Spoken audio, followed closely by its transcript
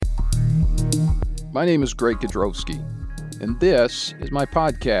My name is Greg Kudrowski, and this is my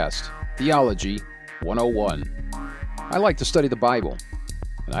podcast, Theology 101. I like to study the Bible,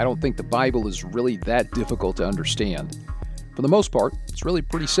 and I don't think the Bible is really that difficult to understand. For the most part, it's really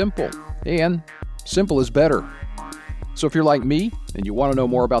pretty simple, and simple is better. So if you're like me, and you want to know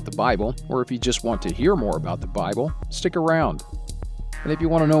more about the Bible, or if you just want to hear more about the Bible, stick around. And if you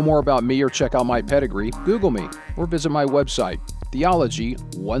want to know more about me or check out my pedigree, Google me, or visit my website,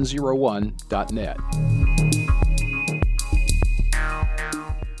 theology101.net.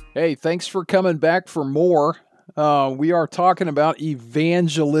 Hey, thanks for coming back for more. We are talking about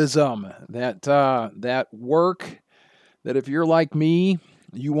evangelism, that work that if you're like me,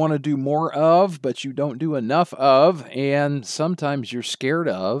 you want to do more of, but you don't do enough of, and sometimes you're scared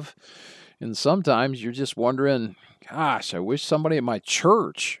of, and sometimes you're just wondering, gosh, I wish somebody at my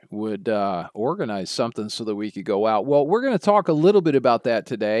church would organize something so that we could go out. Well, we're going to talk a little bit about that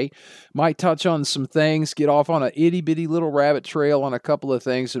today. Might touch on some things, get off on an itty-bitty little rabbit trail on a couple of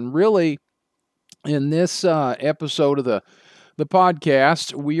things. And really, in this episode of the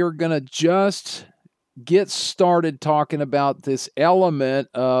podcast, we are going to just get started talking about this element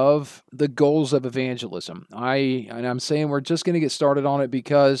of the goals of evangelism. I'm saying we're just going to get started on it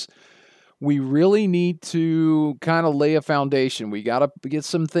because we really need to kind of lay a foundation. We got to get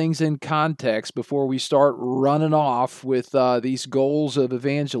some things in context before we start running off with these goals of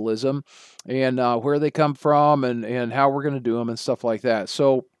evangelism and where they come from and how we're going to do them and stuff like that.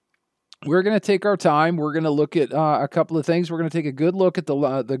 So we're going to take our time. We're going to look at a couple of things. We're going to take a good look at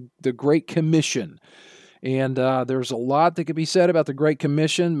the Great Commission. And there's a lot that could be said about the Great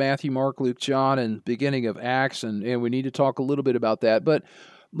Commission, Matthew, Mark, Luke, John, and beginning of Acts, and we need to talk a little bit about that. But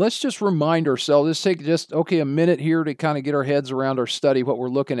let's just remind ourselves, let's take a minute here to kind of get our heads around our study, what we're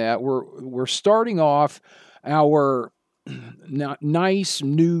looking at. We're starting off our nice,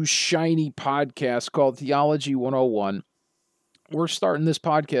 new, shiny podcast called Theology 101. We're starting this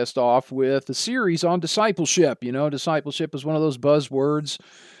podcast off with a series on discipleship. You know, discipleship is one of those buzzwords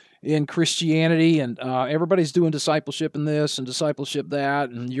in Christianity, and everybody's doing discipleship in this and discipleship that,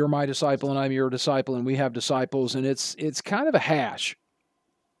 and you're my disciple and I'm your disciple, and we have disciples, and it's kind of a hash.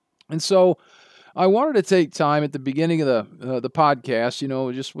 And so I wanted to take time at the beginning of the podcast, you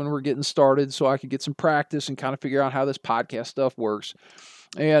know, just when we're getting started, so I could get some practice and kind of figure out how this podcast stuff works,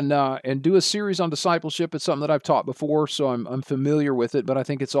 and do a series on discipleship. It's something that I've taught before, so I'm familiar with it, but I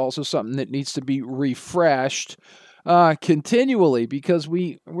think it's also something that needs to be refreshed continually because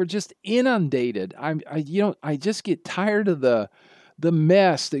we're just inundated. I just get tired of the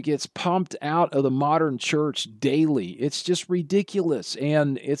mess that gets pumped out of the modern church daily. It's just ridiculous,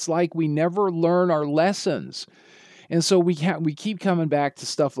 and it's like we never learn our lessons. And so we keep coming back to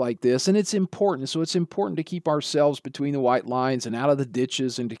stuff like this, and it's important. So it's important to keep ourselves between the white lines and out of the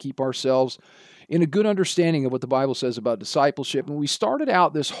ditches, and to keep ourselves in a good understanding of what the Bible says about discipleship. And we started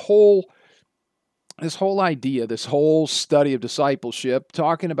out this whole idea, this whole study of discipleship,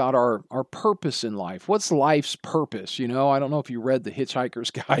 talking about our purpose in life. What's life's purpose? You know, I don't know if you read The Hitchhiker's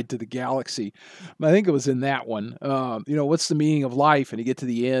Guide to the Galaxy. I think it was in that one. What's the meaning of life? And you get to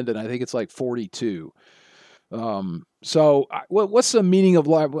the end, and I think it's like 42. So what's the meaning of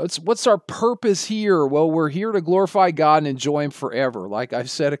life? What's our purpose here? Well, we're here to glorify God and enjoy Him forever. Like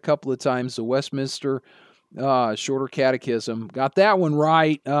I've said a couple of times, the Westminster Shorter Catechism got that one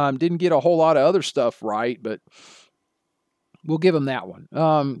right. Didn't get a whole lot of other stuff right, but we'll give them that one.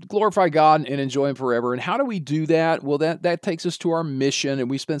 Glorify God and enjoy Him forever. And how do we do that? Well, that takes us to our mission, and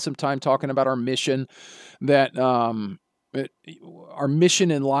we spent some time talking about our mission. That our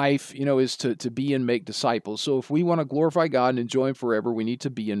mission in life, you know, is to be and make disciples. So if we want to glorify God and enjoy Him forever, we need to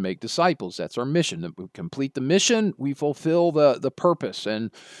be and make disciples. That's our mission. If we complete the mission, we fulfill the purpose. And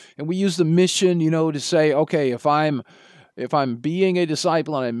we use the mission, you know, to say, okay, if I'm being a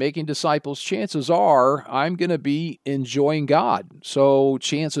disciple and I'm making disciples, chances are I'm going to be enjoying God. So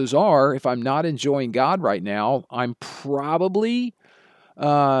chances are, if I'm not enjoying God right now, I'm probably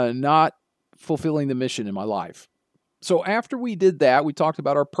not fulfilling the mission in my life. So after we did that, we talked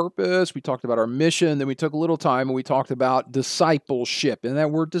about our purpose, we talked about our mission, then we took a little time and we talked about discipleship. And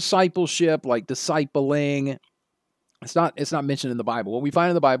that word discipleship, like discipling, it's not mentioned in the Bible. What we find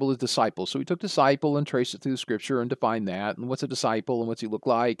in the Bible is disciple. So we took disciple and traced it through the Scripture and defined that. And what's a disciple and what's he look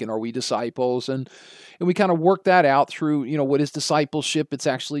like? And are we disciples? And we kind of worked that out through, you know, what is discipleship? It's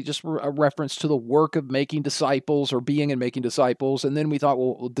actually just a reference to the work of making disciples or being and making disciples. And then we thought,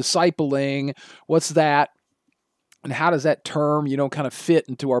 well, discipling, what's that? And how does that term, you know, kind of fit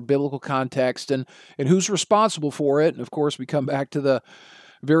into our biblical context, and who's responsible for it? And of course, we come back to the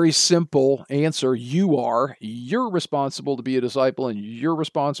Very simple answer. You're responsible to be a disciple, and you're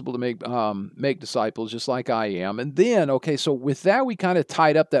responsible to make disciples, just like I am. And then, okay, so with that, we kind of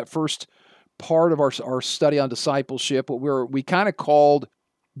tied up that first part of our study on discipleship, what we kind of called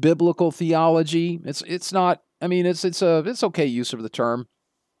biblical theology. It's not. I mean, it's okay use of the term.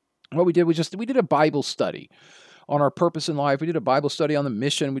 What we did, we did a Bible study on our purpose in life. We did a Bible study on the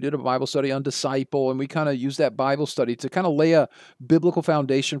mission. We did a Bible study on disciple, and we kind of used that Bible study to kind of lay a biblical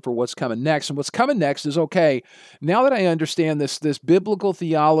foundation for what's coming next. And what's coming next is, okay, now that I understand this biblical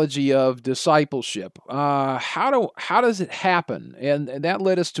theology of discipleship, how does it happen? And that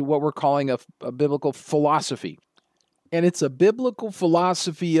led us to what we're calling a biblical philosophy. And it's a biblical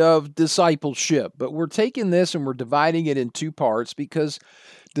philosophy of discipleship. But we're taking this and we're dividing it in two parts, because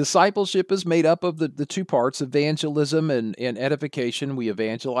discipleship is made up of the two parts, evangelism and edification. We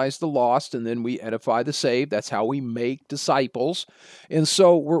evangelize the lost, and then we edify the saved. That's how we make disciples. And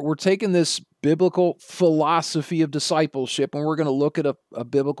so we're taking this biblical philosophy of discipleship, and we're going to look at a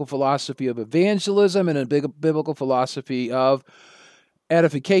biblical philosophy of evangelism and a biblical philosophy of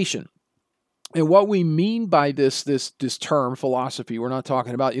edification. And what we mean by this term philosophy, we're not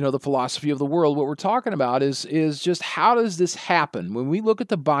talking about, the philosophy of the world. What we're talking about is just, how does this happen? When we look at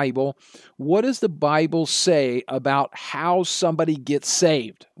the Bible, what does the Bible say about how somebody gets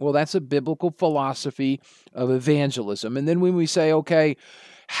saved? Well, that's a biblical philosophy of evangelism. And then when we say, okay,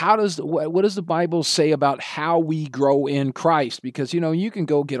 what does the Bible say about how we grow in Christ? Because, you can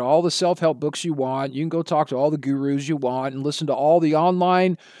go get all the self-help books you want. You can go talk to all the gurus you want and listen to all the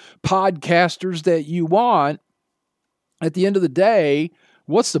online podcasters that you want. At the end of the day,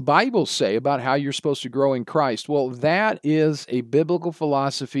 what's the Bible say about how you're supposed to grow in Christ? Well, that is a biblical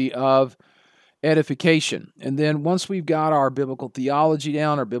philosophy of edification. And then once we've got our biblical theology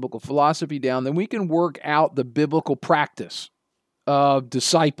down, our biblical philosophy down, then we can work out the biblical practice of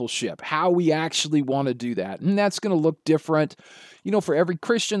discipleship, how we actually want to do that. And that's going to look different, for every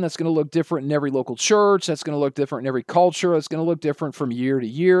Christian. That's going to look different in every local church. That's going to look different in every culture. It's going to look different from year to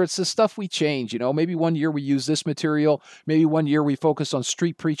year. It's the stuff we change. Maybe one year we use this material. Maybe one year we focus on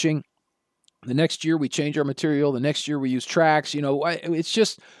street preaching. The next year we change our material. The next year we use tracts. It's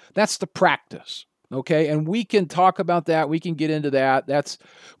just, that's the practice. Okay. And we can talk about that. We can get into that. That's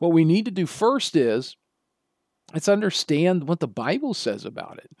what we need to do first is, let's understand what the Bible says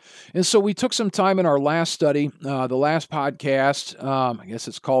about it. And so we took some time in our last study, the last podcast, I guess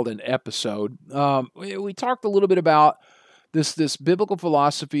it's called an episode. We talked a little bit about this biblical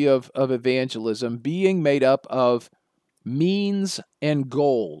philosophy of evangelism being made up of means and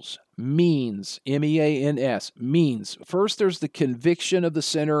goals. Means, M-E-A-N-S, means. First, there's the conviction of the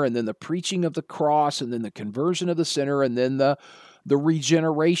sinner, and then the preaching of the cross, and then the conversion of the sinner, and then the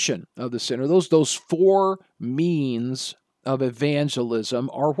regeneration of the sinner. Those four means of evangelism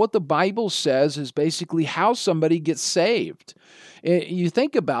are what the Bible says is basically how somebody gets saved. You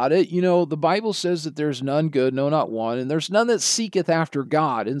think about it, the Bible says that there's none good, no, not one, and there's none that seeketh after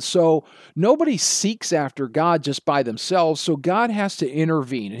God. And so nobody seeks after God just by themselves, so God has to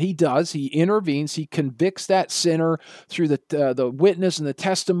intervene. And He does. He intervenes. He convicts that sinner through the witness and the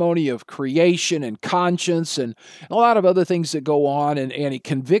testimony of creation and conscience and a lot of other things that go on. And He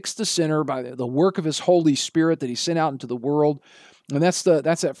convicts the sinner by the work of His Holy Spirit that He sent out into the world. And that's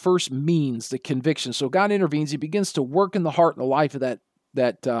that first means, the conviction. So God intervenes. He begins to work in the heart and the life of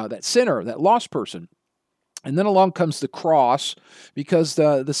that sinner, that lost person. And then along comes the cross, because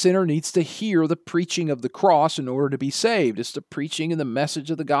the sinner needs to hear the preaching of the cross in order to be saved. It's the preaching and the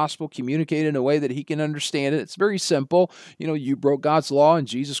message of the gospel communicated in a way that he can understand it. It's very simple. You broke God's law and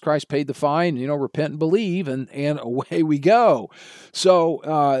Jesus Christ paid the fine. Repent and believe, and away we go.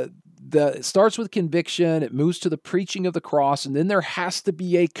 So it starts with conviction, it moves to the preaching of the cross, and then there has to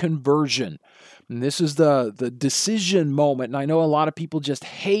be a conversion. And this is the decision moment. And I know a lot of people just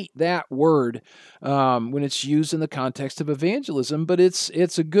hate that word when it's used in the context of evangelism, but it's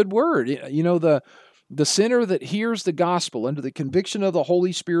a good word. The sinner that hears the gospel under the conviction of the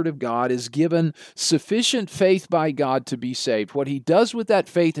Holy Spirit of God is given sufficient faith by God to be saved. What He does with that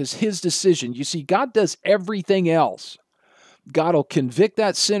faith is His decision. You see, God does everything else. God will convict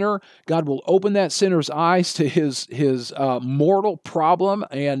that sinner. God will open that sinner's eyes to his mortal problem,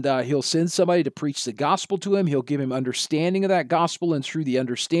 and He'll send somebody to preach the gospel to him. He'll give him understanding of that gospel, and through the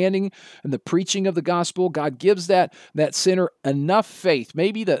understanding and the preaching of the gospel, God gives that sinner enough faith,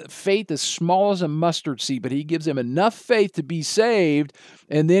 maybe the faith as small as a mustard seed, but He gives him enough faith to be saved,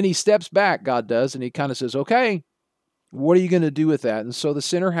 and then He steps back, God does, and He kind of says, okay, What are you going to do with that? And so the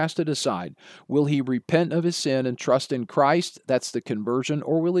sinner has to decide, will he repent of his sin and trust in Christ? That's the conversion.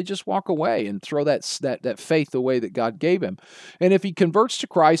 Or will he just walk away and throw that faith away that God gave him? And if he converts to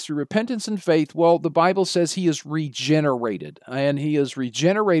Christ through repentance and faith, well, the Bible says he is regenerated. And he is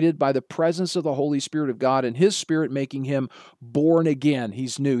regenerated by the presence of the Holy Spirit of God and his Spirit making him born again.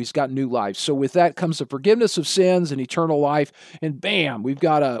 He's new. He's got new life. So with that comes the forgiveness of sins and eternal life. And bam, we've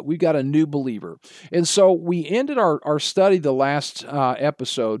got a new believer. And so we ended our study the last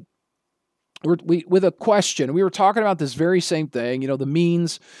episode with a question. We were talking about this very same thing, the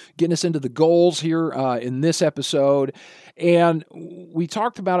means, getting us into the goals here in this episode. And we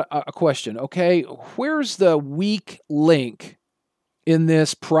talked about a question. Okay, where's the weak link in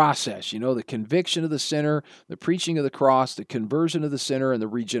this process? The conviction of the sinner, the preaching of the cross, the conversion of the sinner, and the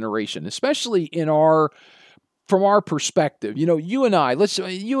regeneration, especially from our perspective. You and I,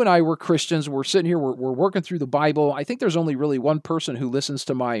 we're Christians. We're sitting here, we're working through the Bible. I think there's only really one person who listens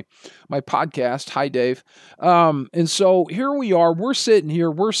to my podcast. Hi, Dave. And so here we are, we're sitting here,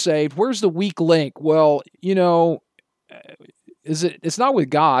 we're saved. Where's the weak link? Well, it's not with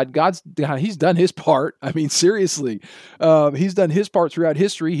God. He's done his part. I mean, seriously, he's done his part throughout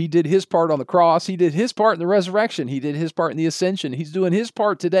history. He did his part on the cross. He did his part in the resurrection. He did his part in the ascension. He's doing his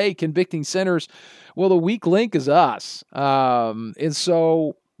part today, convicting sinners. Well, the weak link is us. And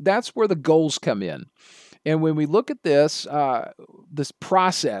so that's where the goals come in. And when we look at this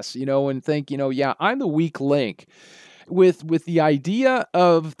process, and think, yeah, I'm the weak link. With the idea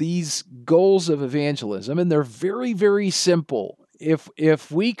of these goals of evangelism, and they're very, very simple. If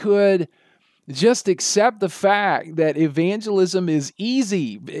we could just accept the fact that evangelism is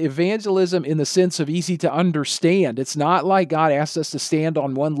easy, evangelism in the sense of easy to understand. It's not like God asks us to stand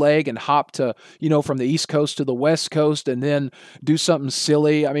on one leg and hop to, from the East Coast to the West Coast and then do something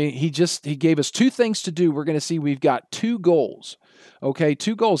silly. I mean, he gave us two things to do. We're going to see we've got two goals. Okay,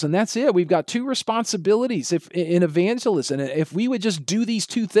 two goals, and that's it. We've got two responsibilities in evangelism. And if we would just do these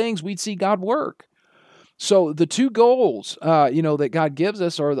two things, we'd see God work. So the two goals, that God gives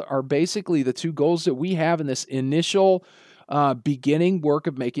us are basically the two goals that we have in this initial beginning work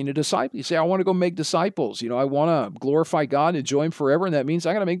of making a disciple. You say, I want to go make disciples. I want to glorify God and enjoy Him forever, and that means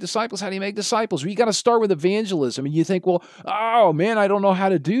I got to make disciples. How do you make disciples? Well, you got to start with evangelism. And you think, well, oh man, I don't know how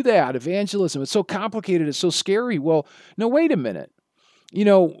to do that. Evangelism, it's so complicated. It's so scary. Well, no, wait a minute.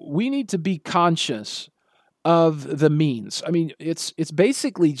 We need to be conscious of the means. I mean, it's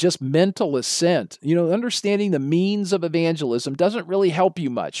basically just mental assent. Understanding the means of evangelism doesn't really help you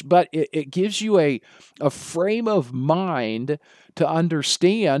much, but it gives you a frame of mind to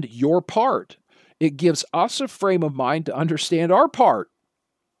understand your part. It gives us a frame of mind to understand our part.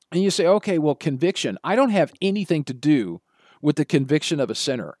 And you say, okay, well, conviction. I don't have anything to do with the conviction of a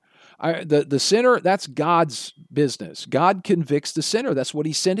sinner. The sinner, that's God's business. God convicts the sinner. That's what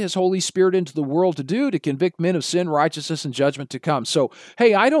He sent His Holy Spirit into the world to do, to convict men of sin, righteousness, and judgment to come. So,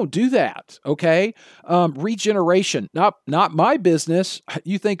 hey, I don't do that, okay? Regeneration, not my business.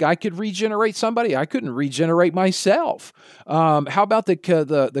 You think I could regenerate somebody? I couldn't regenerate myself. How about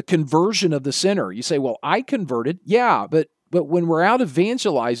the conversion of the sinner? You say, well, I converted. Yeah, but when we're out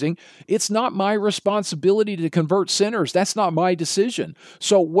evangelizing, it's not my responsibility to convert sinners. That's not my decision.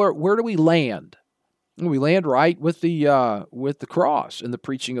 So where do we land? We land right with the cross and the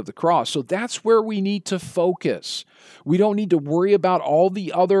preaching of the cross. So that's where we need to focus. We don't need to worry about all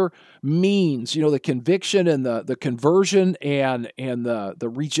the other means, the conviction and the conversion and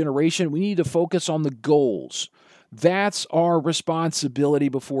the regeneration. We need to focus on the goals. That's our responsibility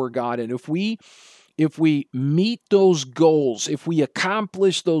before God. And if we meet those goals, if we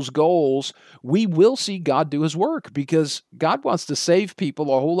accomplish those goals, we will see God do His work, because God wants to save people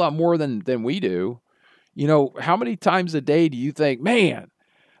a whole lot more than we do. How many times a day do you think, man,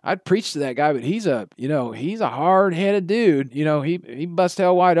 I'd preach to that guy, but he's a hard-headed dude. He bust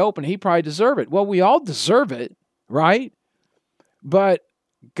hell wide open. He probably deserve it. Well, we all deserve it, right? But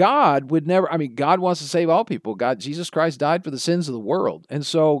God would never, God wants to save all people. Jesus Christ died for the sins of the world. And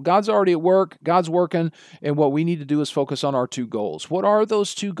so God's already at work, God's working, and what we need to do is focus on our two goals. What are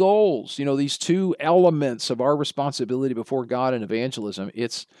those two goals? These two elements of our responsibility before God and evangelism.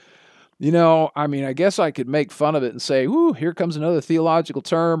 It's, I guess I could make fun of it and say, whoo, here comes another theological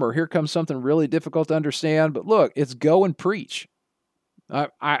term, or here comes something really difficult to understand. But look, it's go and preach.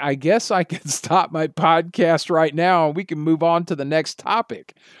 I guess I can stop my podcast right now and we can move on to the next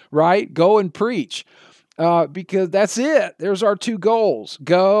topic, right? Go and preach, because that's it. There's our two goals.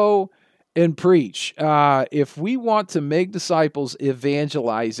 Go and preach. If we want to make disciples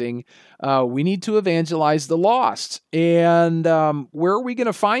evangelizing, we need to evangelize the lost. And where are we going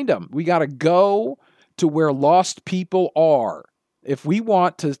to find them? We got to go to where lost people are. If we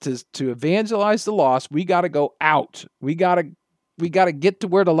want to evangelize the lost, we got to go out. We got to get to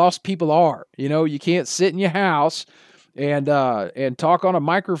where the lost people are. You can't sit in your house and talk on a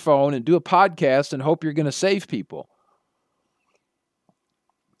microphone and do a podcast and hope you're going to save people.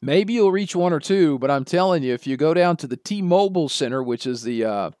 Maybe you'll reach one or two, but I'm telling you, if you go down to the T-Mobile Center, which is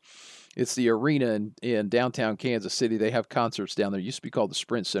it's the arena in downtown Kansas City. They have concerts down there. It used to be called the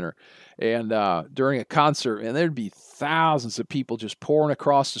Sprint Center. And during a concert, and there'd be thousands of people just pouring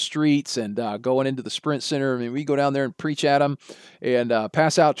across the streets and going into the Sprint Center. I mean, we go down there and preach at them and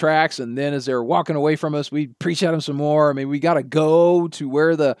pass out tracts. And then as they're walking away from us, we preach at them some more. I mean, we got to go to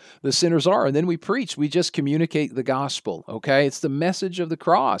where the sinners are. And then we preach. We just communicate the gospel, okay? It's the message of the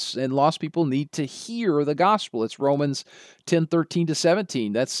cross. And lost people need to hear the gospel. It's Romans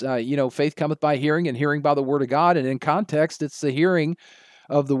 10:13-17. That's, faith cometh by hearing, and hearing by the word of God. And in context, it's the hearing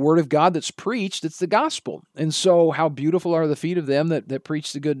of the word of God that's preached. It's the gospel. And so how beautiful are the feet of them that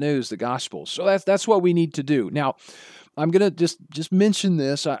preach the good news, the gospel. So that's what we need to do. Now, I'm going to just mention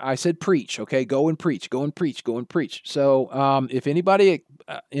this. I said preach, okay? Go and preach, go and preach, go and preach. So if anybody,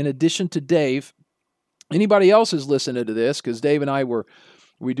 in addition to Dave, anybody else is listening to this, because Dave and I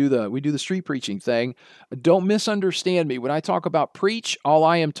we do the street preaching thing. Don't misunderstand me. When I talk about preach, all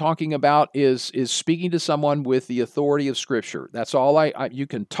I am talking about is speaking to someone with the authority of Scripture. That's all you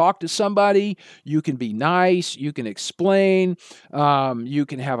can talk to somebody, you can be nice, you can explain, you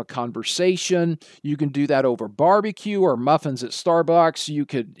can have a conversation, you can do that over barbecue or muffins at Starbucks.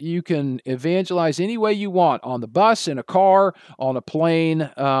 You can evangelize any way you want, on the bus, in a car, on a plane.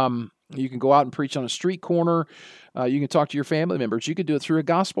 You can go out and preach on a street corner. You can talk to your family members. You can do it through a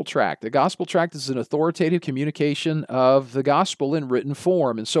gospel tract. The gospel tract is an authoritative communication of the gospel in written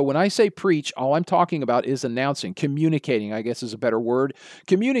form. And so when I say preach, all I'm talking about is announcing, communicating, I guess is a better word,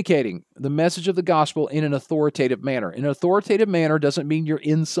 communicating the message of the gospel in an authoritative manner. An authoritative manner doesn't mean you're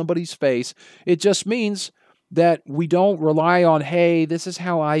in somebody's face. It just means that we don't rely on, hey, this is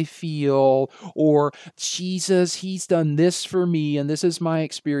how I feel, or Jesus, he's done this for me, and this is my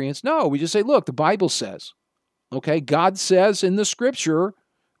experience. No, we just say, look, the Bible says, okay, God says in the Scripture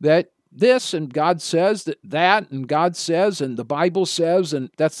that this, and God says that, and God says, and the Bible says, and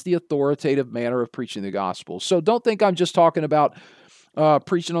that's the authoritative manner of preaching the gospel. So don't think I'm just talking about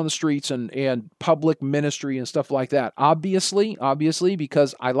preaching on the streets and public ministry and stuff like that. Obviously,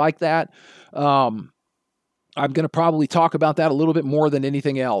 because I like that. I'm going to probably talk about that a little bit more than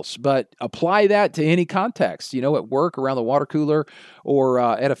anything else, but apply that to any context, at work, around the water cooler, or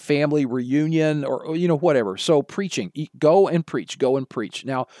at a family reunion, or, whatever. So preaching, go and preach.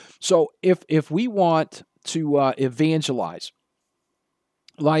 Now, so if we want to evangelize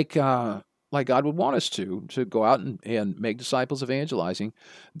like God would want us to go out and make disciples evangelizing,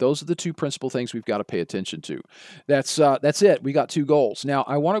 those are the two principal things we've got to pay attention to. That's it. We got two goals. Now,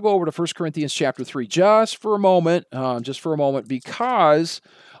 I want to go over to 1 Corinthians chapter 3 just for a moment, because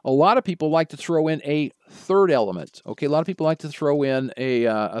a lot of people like to throw in a third element. Okay, a lot of people like to throw in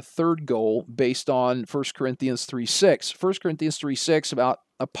a third goal based on 1 Corinthians 3:6. 1 Corinthians 3:6 about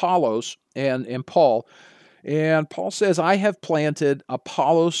Apollos and Paul. And Paul says, I have planted,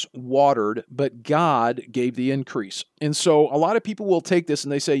 Apollos watered, but God gave the increase. And so a lot of people will take this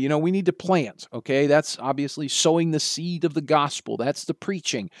and they say, we need to plant, okay? That's obviously sowing the seed of the gospel. That's the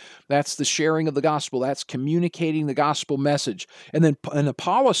preaching. That's the sharing of the gospel. That's communicating the gospel message. And then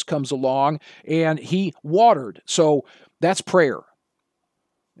Apollos comes along and he watered. So that's prayer.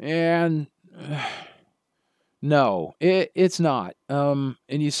 And no, it's not. And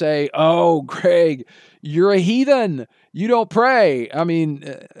you say, oh, Greg, you're a heathen. You don't pray. I mean,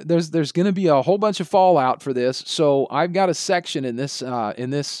 there's going to be a whole bunch of fallout for this. So I've got a section in this, not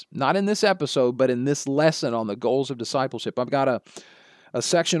in this episode, but in this lesson on the goals of discipleship. I've got a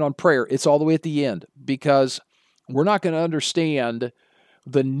section on prayer. It's all the way at the end, because we're not going to understand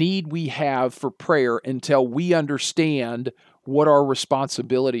the need we have for prayer until we understand what our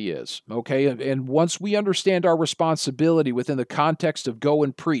responsibility is, okay? And once we understand our responsibility within the context of go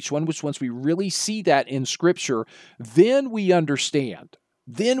and preach, once we really see that in Scripture, then we understand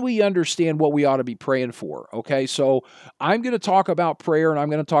what we ought to be praying for, okay? So I'm going to talk about prayer, and I'm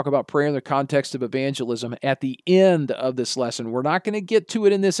going to talk about prayer in the context of evangelism at the end of this lesson. We're not going to get to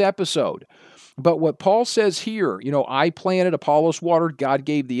it in this episode. But what Paul says here, I planted, Apollos watered, God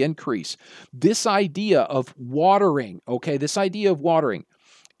gave the increase. This idea of watering, okay,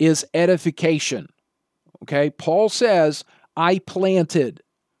 is edification, okay? Paul says, I planted.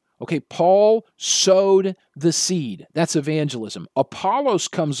 Okay, Paul sowed the seed. That's evangelism. Apollos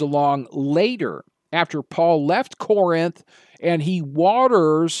comes along later, after Paul left Corinth, and he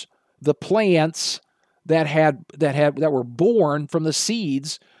waters the plants that were born from the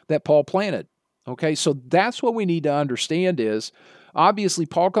seeds that Paul planted. Okay, so that's what we need to understand is, obviously,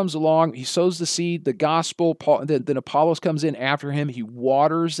 Paul comes along, he sows the seed, the gospel, then Apollos comes in after him, he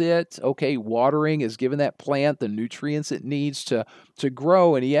waters it. Okay, watering is giving that plant the nutrients it needs to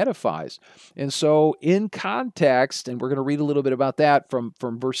grow, and he edifies. And so in context, and we're going to read a little bit about that from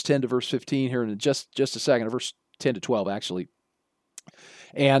verse 10 to verse 15 here in just a second, verse 10 to 12 actually.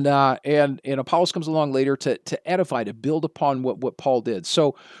 And Apollos comes along later to edify, to build upon what Paul did.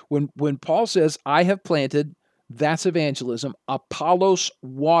 So when Paul says, I have planted, that's evangelism. Apollos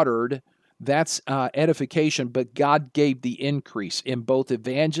watered, that's edification, but God gave the increase in both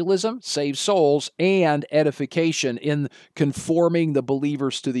evangelism, save souls, and edification in conforming the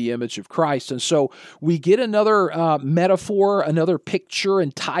believers to the image of Christ. And so we get another metaphor, another picture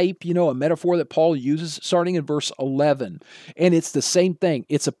and type, a metaphor that Paul uses starting in verse 11. And it's the same thing.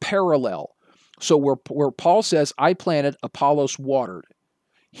 It's a parallel. So where Paul says, I planted, Apollos watered.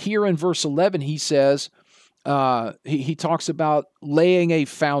 Here in verse 11, he says, he talks about laying a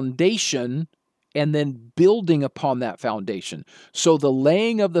foundation and then building upon that foundation. So the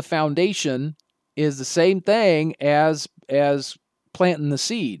laying of the foundation is the same thing as planting the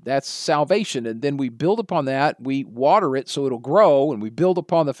seed. That's salvation. And then we build upon that. We water it so it'll grow, and we build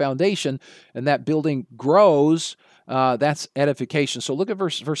upon the foundation, and that building grows. That's edification. So look at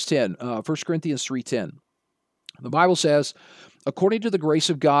verse 10, 1 Corinthians 3:10. The Bible says, according to the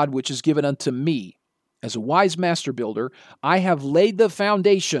grace of God which is given unto me, as a wise master builder, I have laid the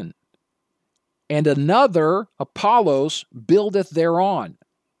foundation, and another, Apollos, buildeth thereon.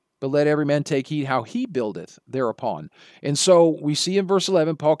 But let every man take heed how he buildeth thereupon. And so we see in verse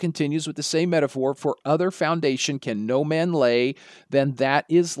 11, Paul continues with the same metaphor, for other foundation can no man lay than that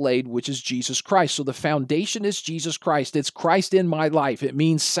is laid, which is Jesus Christ. So the foundation is Jesus Christ. It's Christ in my life. It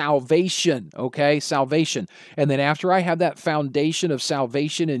means salvation, okay? Salvation. And then after I have that foundation of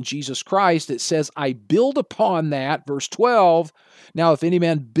salvation in Jesus Christ, it says, I build upon that, verse 12. Now, if any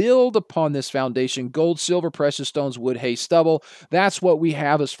man build upon this foundation, gold, silver, precious stones, wood, hay, stubble, that's what we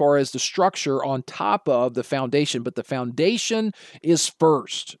have as far as the structure on top of the foundation. But the foundation is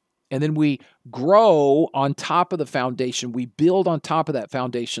first. And then we grow on top of the foundation. We build on top of that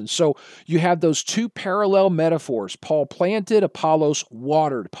foundation. So you have those two parallel metaphors. Paul planted, Apollos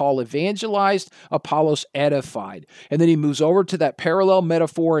watered. Paul evangelized, Apollos edified. And then he moves over to that parallel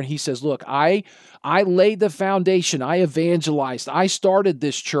metaphor and he says, look, I laid the foundation. I evangelized. I started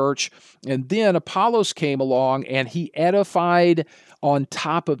this church. And then Apollos came along and he edified on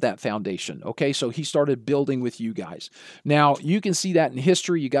top of that foundation. Okay, so he started building with you guys. Now, you can see that in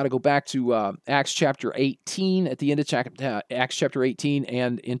history. You got to go back to Acts chapter 18, at the end of Acts chapter 18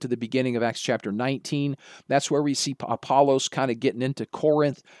 and into the beginning of Acts chapter 19. That's where we see Apollos kind of getting into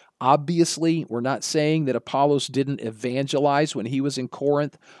Corinth. Obviously, we're not saying that Apollos didn't evangelize when he was in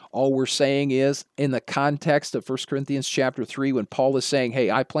Corinth. All we're saying is, in the context of 1 Corinthians chapter 3, when Paul is saying,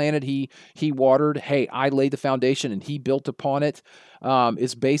 hey, I planted, he watered, hey, I laid the foundation and he built upon it,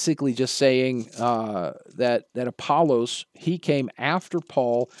 it's basically just saying that Apollos, he came after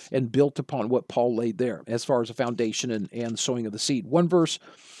Paul and built upon what Paul laid there as far as a foundation and sowing of the seed.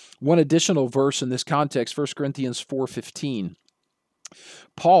 One additional verse in this context, 1 Corinthians 4:15.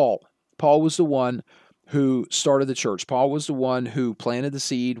 Paul was the one who started the church. Paul was the one who planted the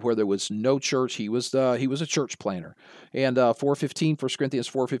seed where there was no church. He was a church planter. And 4:15, 1 Corinthians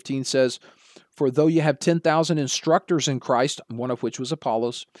 4:15 says, for though ye have 10,000 instructors in Christ, one of which was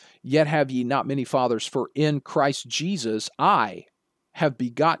Apollos, yet have ye not many fathers, for in Christ Jesus I have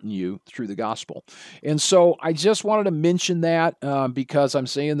begotten you through the gospel. And so I just wanted to mention that because I'm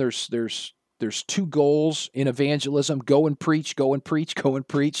saying there's two goals in evangelism: go and preach, go and preach, go and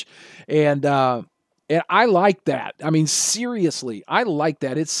preach. And I like that. I mean, seriously, I like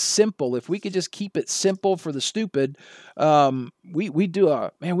that. It's simple. If we could just keep it simple for the stupid, we could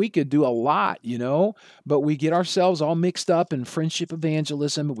do a lot, but we get ourselves all mixed up in friendship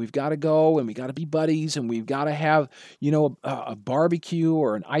evangelism. We've got to go and we got to be buddies and we've got to have, a barbecue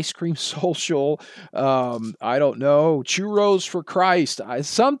or an ice cream social. I don't know, churros for Christ,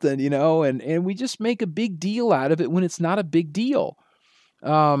 something, and we just make a big deal out of it when it's not a big deal.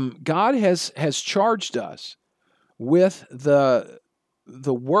 God has charged us with the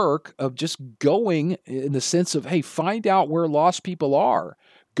work of just going in the sense of, hey, find out where lost people are,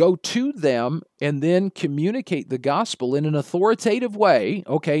 go to them, and then communicate the gospel in an authoritative way.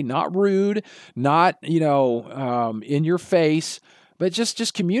 Okay, not rude, not in your face, but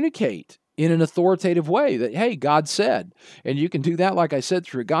just communicate in an authoritative way that, hey, God said. And you can do that, like I said,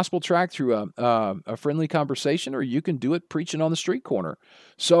 through a gospel tract, through a friendly conversation, or you can do it preaching on the street corner.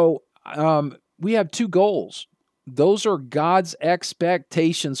 So we have two goals. Those are God's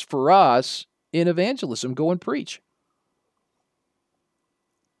expectations for us in evangelism. Go and preach.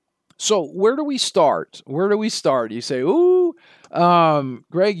 So where do we start? Where do we start? You say, ooh,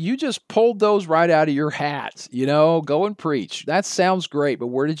 Greg, you just pulled those right out of your hat. Go and preach. That sounds great, but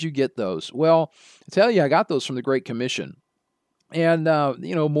where did you get those? Well, I tell you, I got those from the Great Commission. And,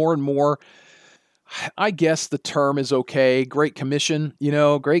 more and more, I guess the term is okay. Great Commission,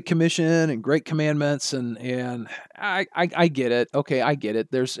 Great Commission and Great Commandments, and I get it. Okay, I get it.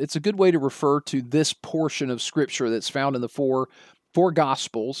 It's a good way to refer to this portion of Scripture that's found in the four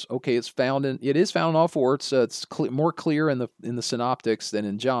Gospels. Okay, it is found in all four. It's more clear in the Synoptics than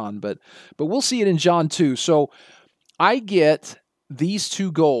in John, but we'll see it in John too. So I get these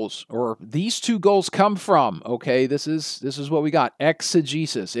two goals, or these two goals come from, okay, this is what we got.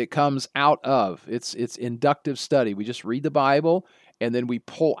 Exegesis. It comes out of. It's inductive study. We just read the Bible, and then we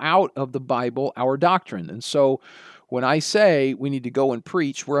pull out of the Bible our doctrine. And so when I say we need to go and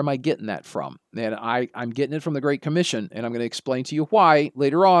preach, where am I getting that from? And I'm getting it from the Great Commission, and I'm going to explain to you why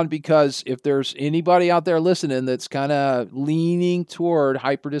later on, because if there's anybody out there listening that's kind of leaning toward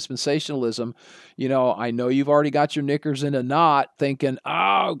hyper-dispensationalism, I know you've already got your knickers in a knot thinking,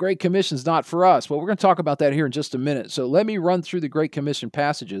 oh, Great Commission's not for us. Well, we're going to talk about that here in just a minute. So let me run through the Great Commission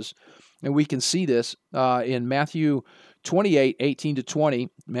passages, and we can see this in Matthew 28:18-20,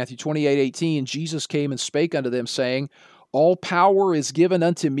 Matthew 28:18, Jesus came and spake unto them, saying, all power is given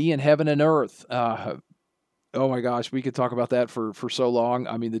unto me in heaven and earth. Oh my gosh, we could talk about that for so long.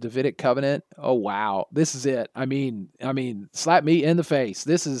 I mean, the Davidic covenant. Oh wow, this is it. I mean, slap me in the face.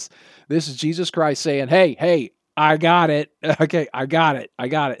 This is Jesus Christ saying, hey, I got it. Okay, I got it,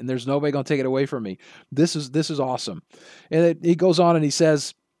 and there's nobody going to take it away from me. This is awesome. And he goes on and he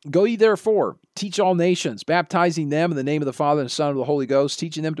says, go ye therefore, teach all nations, baptizing them in the name of the Father and the Son and the Holy Ghost,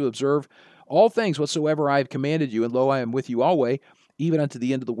 teaching them to observe all things whatsoever I have commanded you, and lo, I am with you always, even unto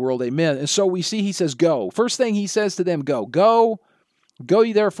the end of the world. Amen. And so we see he says, go. First thing he says to them, go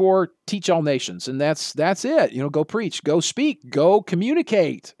ye therefore, teach all nations. And that's it. Go preach, go speak, go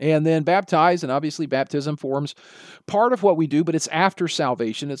communicate, and then baptize. And obviously baptism forms part of what we do, but it's after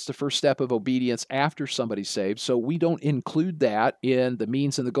salvation. It's the first step of obedience after somebody's saved. So we don't include that in the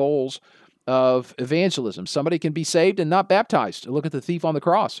means and the goals of evangelism. Somebody can be saved and not baptized. Look at the thief on the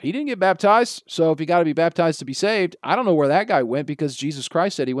cross. He didn't get baptized. So if you got to be baptized to be saved, I don't know where that guy went, because Jesus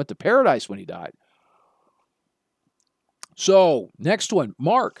Christ said he went to paradise when he died. So next one,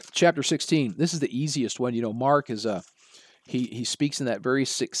 Mark chapter 16. This is the easiest one. Mark is he speaks in that very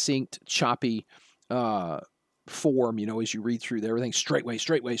succinct, choppy form, as you read through everything, straightway.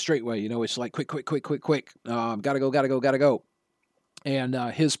 It's like quick. Gotta go. And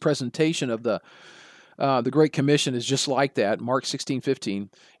his presentation of the Great Commission is just like that. Mark 16:15.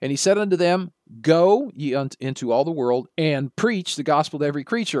 And he said unto them, go ye into all the world and preach the gospel to every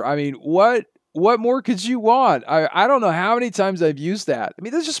creature. I mean, what more could you want? I don't know how many times I've used that. I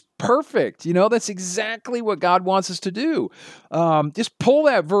mean, that's just perfect. That's exactly what God wants us to do. Just pull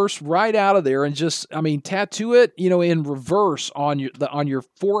that verse right out of there and just, tattoo it, in reverse on your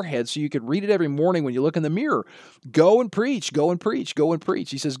forehead so you could read it every morning when you look in the mirror. Go and preach.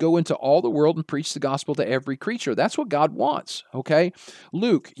 He says, go into all the world and preach the gospel to every creature. That's what God wants. Okay.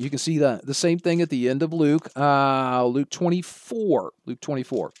 Luke, you can see the same thing at the end of Luke, Luke 24.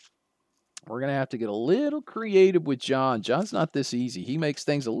 We're going to have to get a little creative with John. John's not this easy. He makes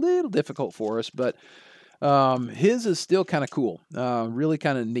things a little difficult for us, but his is still kind of cool, really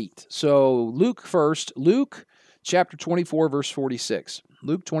kind of neat. So Luke first, Luke chapter 24, verse 46.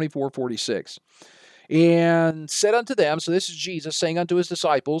 Luke 24:46. And said unto them, so this is Jesus saying unto his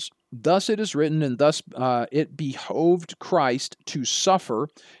disciples, thus it is written, and thus it behoved Christ to suffer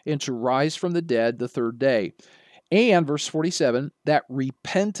and to rise from the dead the third day. And verse 47, that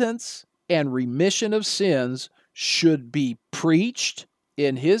repentance and remission of sins should be preached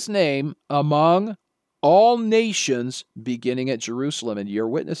in his name among all nations, beginning at Jerusalem, and ye are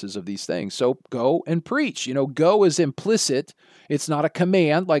witnesses of these things. So go and preach. Go is implicit. It's not a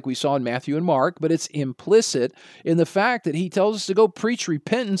command like we saw in Matthew and Mark, but it's implicit in the fact that he tells us to go preach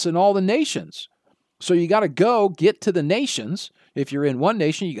repentance in all the nations. So you got to go get to the nations. If you're in one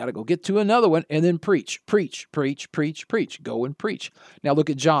nation, you got to go get to another one and then preach. Go and preach. Now look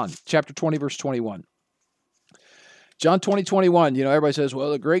at John chapter 20, verse 21. John 20:21, everybody says,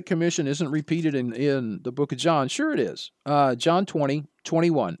 well, the Great Commission isn't repeated in the book of John. Sure it is. John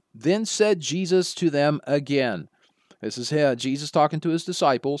 20:21. Then said Jesus to them again. This is Jesus talking to his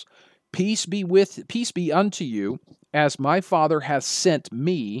disciples. Peace be unto you, as my Father hath sent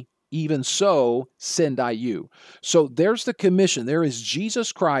me, even so send I you. So there's the commission. There is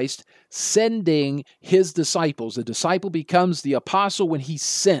Jesus Christ sending his disciples. The disciple becomes the apostle when he's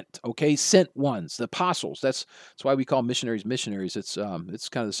sent, okay? Sent ones, the apostles. That's why we call missionaries missionaries. It's kind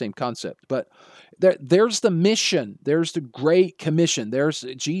of the same concept. But there's the mission. There's the Great Commission. There's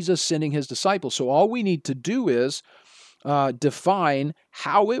Jesus sending his disciples. So all we need to do is define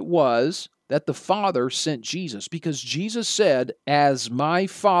how it was that the Father sent Jesus, because Jesus said, as my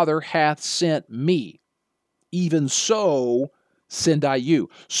Father hath sent me, even so send I you.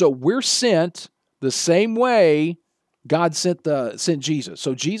 So we're sent the same way God sent Jesus.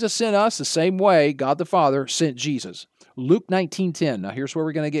 So Jesus sent us the same way God the Father sent Jesus. Luke 19:10. Now here's where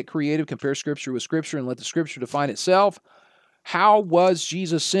we're going to get creative, compare Scripture with Scripture, and let the Scripture define itself. How was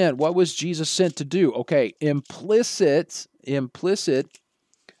Jesus sent? What was Jesus sent to do? Okay, implicit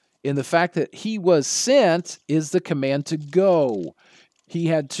in the fact that he was sent is the command to go.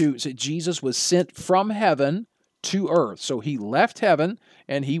 Jesus was sent from heaven to earth. So he left heaven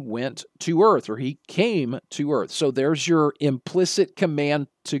and he went to earth, or he came to earth. So there's your implicit command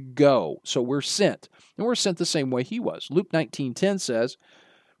to go. So we're sent. And we're sent the same way he was. Luke 19:10 says,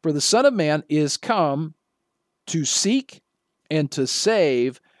 "For the Son of Man is come to seek and to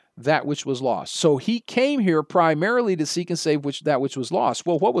save that which was lost." So he came here primarily to seek and save that which was lost.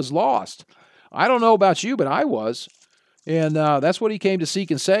 Well, what was lost? I don't know about you, but I was. And that's what he came to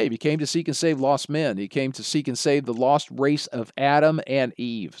seek and save. He came to seek and save lost men. He came to seek and save the lost race of Adam and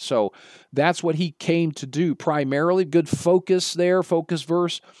Eve. So that's what he came to do primarily. Good focus there, focus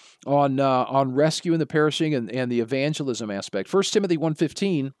verse on rescuing the perishing and the evangelism aspect. 1 Timothy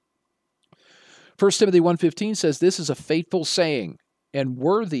 1:15 says, "This is a faithful saying and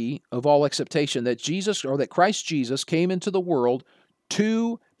worthy of all acceptation, that Christ Jesus came into the world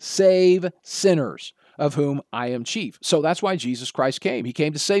to save sinners, of whom I am chief." So that's why Jesus Christ came. He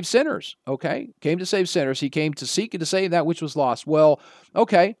came to save sinners, okay? Came to save sinners. He came to seek and to save that which was lost. Well,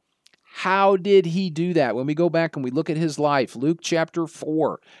 okay, how did he do that? When we go back and we look at his life, Luke chapter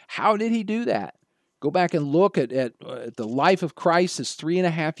 4, how did he do that? Go back and look at the life of Christ, his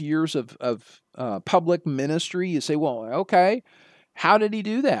 3.5 years of public ministry. You say, well, okay, how did he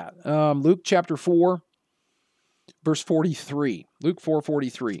do that? Luke chapter 4, verse 43. Luke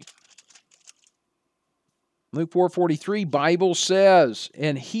 4:43. Luke 4:43, Bible says,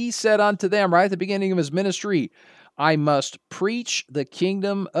 "And he said unto them," right at the beginning of his ministry, "I must preach the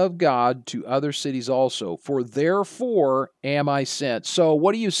kingdom of God to other cities also, for therefore am I sent." So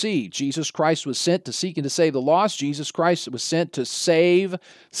what do you see? Jesus Christ was sent to seek and to save the lost. Jesus Christ was sent to save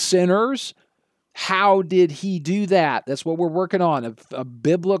sinners. How did he do that? That's what we're working on, a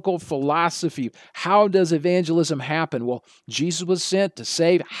biblical philosophy. How does evangelism happen? Well, Jesus was sent to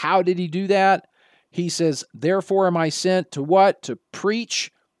save. How did he do that? He says, "Therefore am I sent" to what? To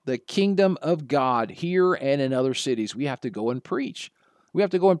preach the kingdom of God here and in other cities. We have to go and preach. We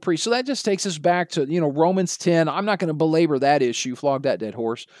have to go and preach. So that just takes us back to, Romans 10. I'm not going to belabor that issue, flog that dead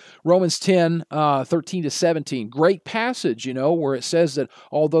horse. Romans 10, 13 to 17. Great passage, where it says that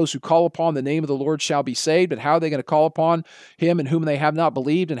all those who call upon the name of the Lord shall be saved. But how are they going to call upon him in whom they have not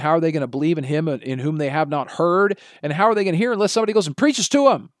believed? And how are they going to believe in him in whom they have not heard? And how are they going to hear unless somebody goes and preaches to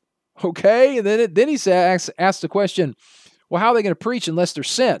them? Okay? And then he asks the question, well, how are they going to preach unless they're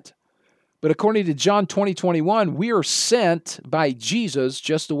sent? But according to John 20:21, we are sent by Jesus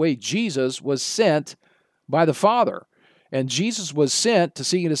just the way Jesus was sent by the Father. And Jesus was sent to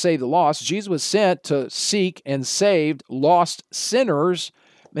seek and to save the lost. Jesus was sent to seek and save lost sinners.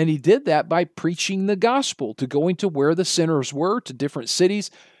 And he did that by preaching the gospel, to going to where the sinners were, to different cities,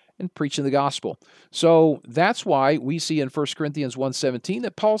 and preaching the gospel. So that's why we see in 1 Corinthians 1:17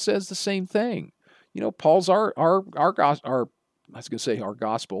 that Paul says the same thing. Paul's our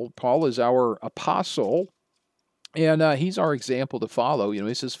gospel. Paul is our apostle, and he's our example to follow.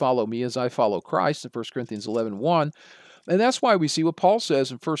 He says, "Follow me as I follow Christ" in 1 Corinthians 11:1. And that's why we see what Paul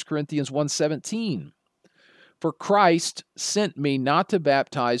says in 1 Corinthians 1:17. "For Christ sent me not to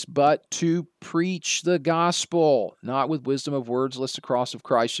baptize, but to preach the gospel, not with wisdom of words, lest the cross of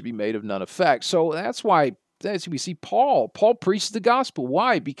Christ should be made of none effect." So that's why we see Paul preached the gospel.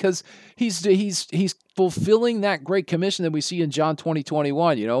 Why? Because he's fulfilling that great commission that we see in John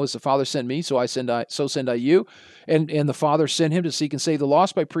 20:21. As the Father sent me, so send I you. And the Father sent him to seek and save the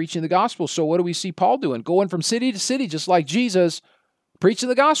lost by preaching the gospel. So what do we see Paul doing? Going from city to city, just like Jesus, preaching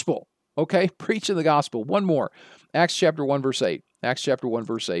the gospel. Okay, preaching the gospel. One more. Acts chapter 1, verse 8. Acts chapter 1,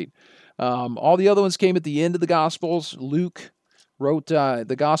 verse 8. All the other ones came at the end of the Gospels. Luke wrote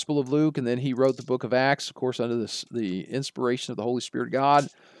the Gospel of Luke, and then he wrote the book of Acts, of course, under the inspiration of the Holy Spirit of God.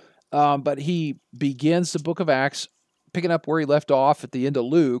 But he begins the book of Acts picking up where he left off at the end of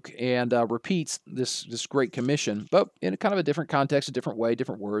Luke and repeats this Great Commission, but in a kind of a different context, a different way,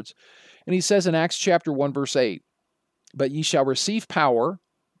 different words. And he says in Acts chapter 1, verse 8, "But ye shall receive power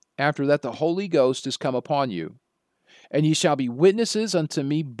after that the Holy Ghost is come upon you. And ye shall be witnesses unto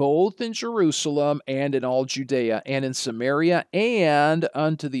me both in Jerusalem and in all Judea and in Samaria and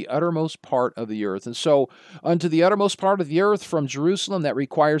unto the uttermost part of the earth." And so unto the uttermost part of the earth from Jerusalem, that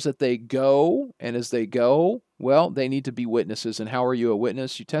requires that they go. And as they go, well, they need to be witnesses. And how are you a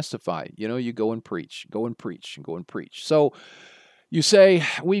witness? You testify. You go and preach, go and preach, and go and preach. So you say,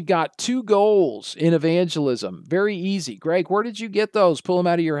 we've got 2 goals in evangelism. Very easy. Greg, where did you get those? Pull them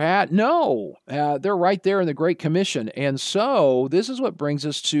out of your hat? No, they're right there in the Great Commission. And so this is what brings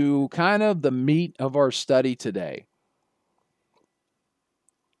us to kind of the meat of our study today.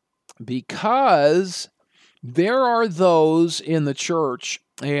 Because there are those in the church,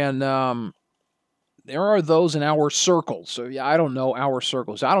 and there are those in our circles. So yeah, I don't know our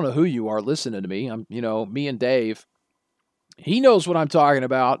circles. I don't know who you are listening to me. I'm, me and Dave. He knows what I'm talking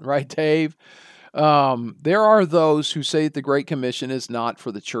about, right, Dave? There are those who say that the Great Commission is not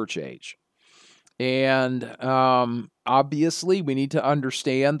for the church age. And obviously, we need to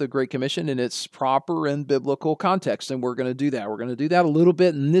understand the Great Commission in its proper and biblical context, and we're going to do that. We're going to do that a little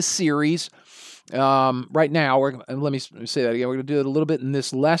bit in this series. Right now, and let me say that again. We're going to do it a little bit in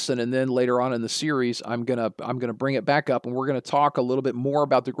this lesson, and then later on in the series, I'm gonna bring it back up, and we're going to talk a little bit more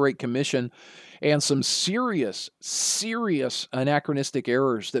about the Great Commission and some serious anachronistic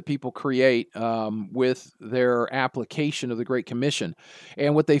errors that people create with their application of the Great Commission.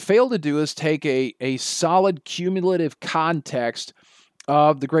 And what they fail to do is take a solid cumulative context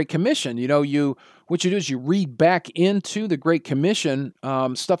of the Great Commission. What you do is you read back into the Great Commission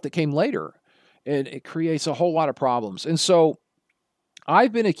stuff that came later. And it creates a whole lot of problems. And so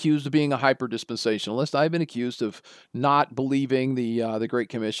I've been accused of being a hyper-dispensationalist. I've been accused of not believing the Great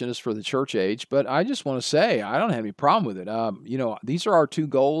Commission is for the church age. But I just want to say I don't have any problem with it. These are our 2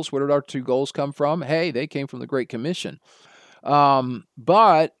 goals. Where did our 2 goals come from? Hey, they came from the Great Commission.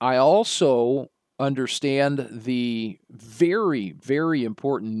 But I also understand the very, very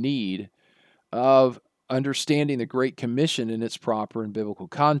important need of understanding the Great Commission in its proper and biblical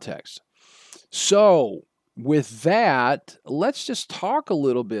context. So, with that, let's just talk a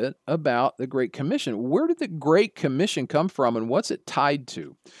little bit about the Great Commission. Where did the Great Commission come from, and what's it tied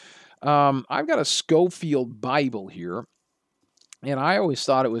to? I've got a Schofield Bible here, and I always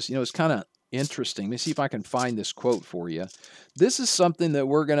thought it was, it's kind of interesting. Let me see if I can find this quote for you. This is something that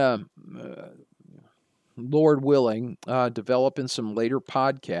we're going to, Lord willing, develop in some later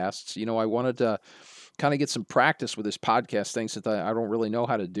podcasts. I wanted to kind of get some practice with this podcast thing since I don't really know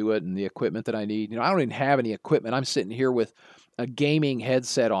how to do it and the equipment that I need. I don't even have any equipment. I'm sitting here with a gaming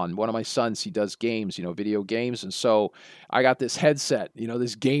headset on. One of my sons, he does games, video games. And so I got this headset,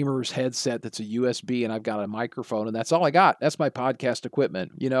 this gamer's headset that's a USB, and I've got a microphone, and that's all I got. That's my podcast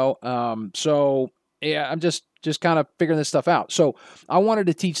equipment, So yeah, I'm just kind of figuring this stuff out. So I wanted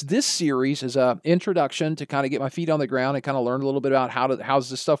to teach this series as an introduction to kind of get my feet on the ground and kind of learn a little bit about how's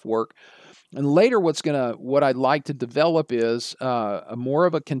this stuff work. And later, what I'd like to develop is a more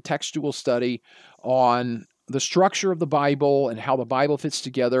of a contextual study on the structure of the Bible and how the Bible fits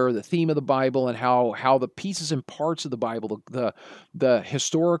together, the theme of the Bible, and how the pieces and parts of the Bible, the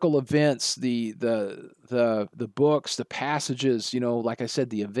historical events, the books, the passages, like I said,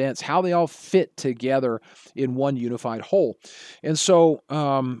 the events, how they all fit together in one unified whole. And so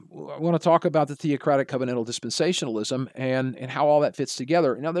I want to talk about the theocratic covenantal dispensationalism and how all that fits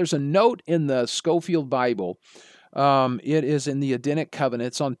together. Now, there's a note in the Schofield Bible. It is in the Edenic Covenant.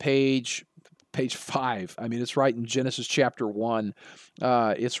 It's on page 5. I mean, it's right in Genesis chapter 1.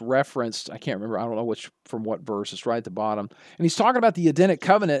 It's referenced, I can't remember, I don't know from what verse, it's right at the bottom. And he's talking about the Edenic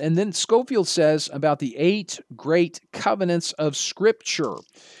covenant. And then Schofield says about the 8 great covenants of Scripture.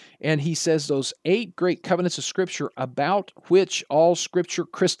 And he says those 8 great covenants of Scripture about which all Scripture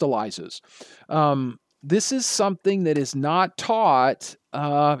crystallizes. This is something that is not taught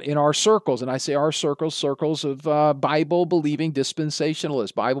in our circles. And I say our circles of Bible-believing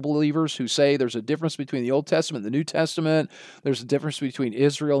dispensationalists, Bible believers who say there's a difference between the Old Testament and the New Testament. There's a difference between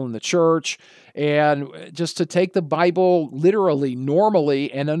Israel and the church. And just to take the Bible literally,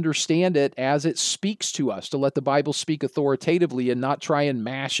 normally, and understand it as it speaks to us, to let the Bible speak authoritatively and not try and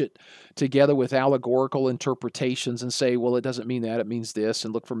mash it together with allegorical interpretations and say, well, it doesn't mean that, it means this,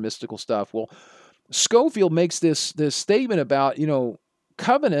 and look for mystical stuff. Well, Schofield makes this statement about,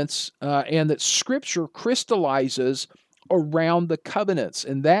 covenants and that Scripture crystallizes around the covenants.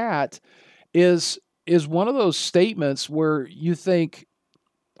 And that is one of those statements where you think,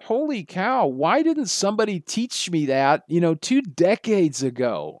 holy cow, why didn't somebody teach me that, 2 decades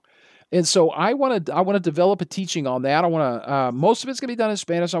ago? And so I want to develop a teaching on that. I want to most of it's going to be done in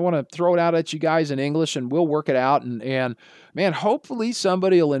Spanish. I want to throw it out at you guys in English, and we'll work it out. And man, hopefully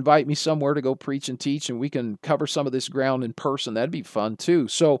somebody will invite me somewhere to go preach and teach, and we can cover some of this ground in person. That'd be fun too.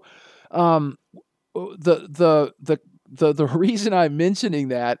 So, the reason I'm mentioning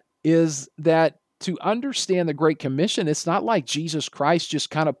that is that to understand the Great Commission, it's not like Jesus Christ just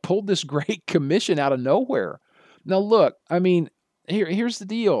kind of pulled this Great Commission out of nowhere. Now, look, I mean, here's the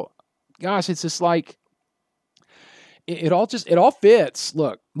deal. Gosh, it's just like, it all fits.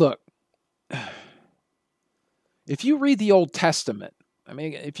 Look. If you read the Old Testament,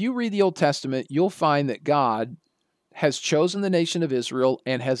 you'll find that God has chosen the nation of Israel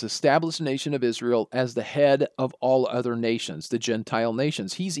and has established the nation of Israel as the head of all other nations, the Gentile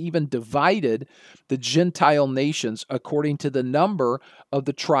nations. He's even divided the Gentile nations according to the number of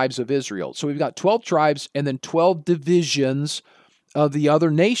the tribes of Israel. So we've got 12 tribes and then 12 divisions of the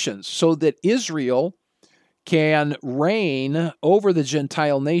other nations, so that Israel can reign over the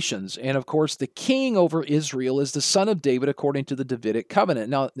Gentile nations. And of course, the king over Israel is the son of David according to the Davidic covenant.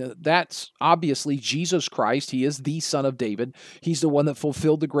 Now, that's obviously Jesus Christ. He is the son of David. He's the one that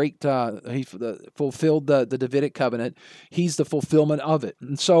fulfilled fulfilled the Davidic covenant. He's the fulfillment of it.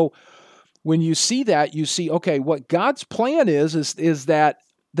 And so when you see that, you see, okay, what God's plan is that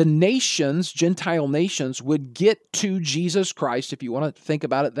the nations, Gentile nations, would get to Jesus Christ, if you want to think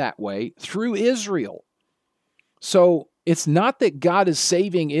about it that way, through Israel. So it's not that God is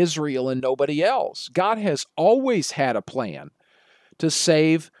saving Israel and nobody else. God has always had a plan to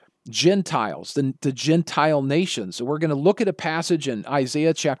save Gentiles, the Gentile nations. So we're going to look at a passage in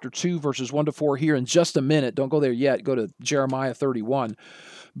Isaiah chapter 2, verses 1 to 4 here in just a minute. Don't go there yet. Go to Jeremiah 31.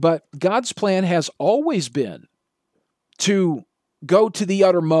 But God's plan has always been to go to the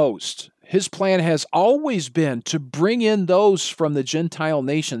uttermost. His plan has always been to bring in those from the Gentile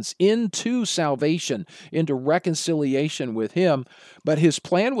nations into salvation, into reconciliation with Him. But His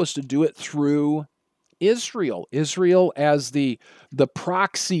plan was to do it through Israel. Israel as the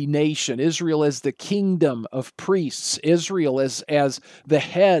proxy nation. Israel as the kingdom of priests. Israel as the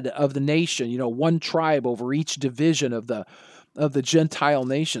head of the nation. One tribe over each division of the Gentile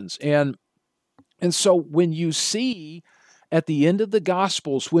nations. And so when you see at the end of the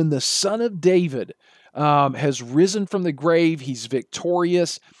Gospels, when the Son of David has risen from the grave, He's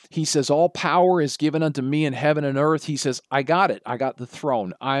victorious. He says, all power is given unto me in heaven and earth. He says, I got it. I got the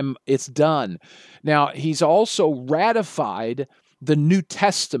throne. It's done. Now, He's also ratified the New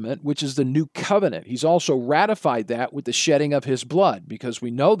Testament, which is the new covenant. He's also ratified that with the shedding of His blood, because we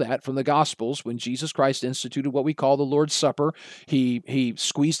know that from the Gospels. When Jesus Christ instituted what we call the Lord's Supper, He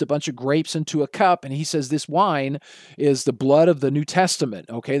squeezed a bunch of grapes into a cup, and He says, this wine is the blood of the New Testament,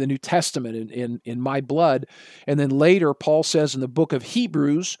 okay, the New Testament in my blood. And then later, Paul says in the book of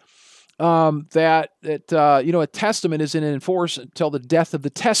Hebrews, that a testament isn't in force until the death of the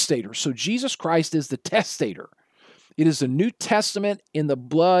testator. So Jesus Christ is the testator. It is the New Testament in the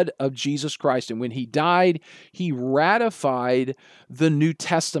blood of Jesus Christ. And when He died, He ratified the New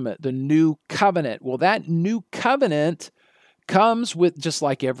Testament, the new covenant. Well, that new covenant comes with, just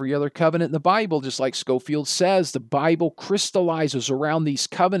like every other covenant in the Bible, just like Schofield says, the Bible crystallizes around these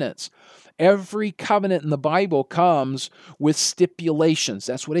covenants. Every covenant in the Bible comes with stipulations.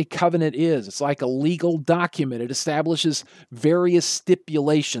 That's what a covenant is. It's like a legal document. It establishes various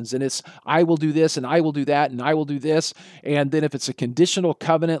stipulations, and it's, I will do this, and I will do that, and I will do this. And then if it's a conditional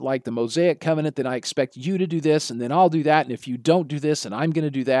covenant like the Mosaic covenant, then I expect you to do this, and then I'll do that. And if you don't do this, and I'm going to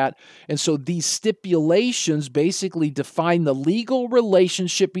do that. And so these stipulations basically define the legal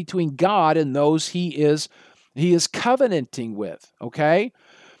relationship between God and those He is covenanting with, okay?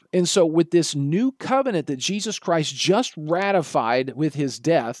 And so with this new covenant that Jesus Christ just ratified with His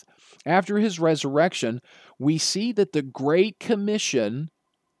death after His resurrection, we see that the Great Commission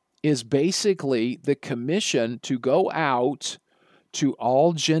is basically the commission to go out to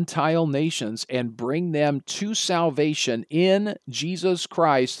all Gentile nations and bring them to salvation in Jesus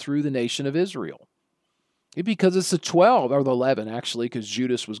Christ through the nation of Israel. Because it's the 12, or the 11 actually, because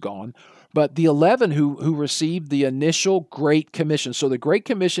Judas was gone, but the 11 who received the initial Great Commission. So the Great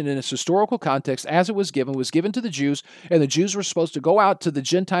Commission in its historical context, as it was given to the Jews, and the Jews were supposed to go out to the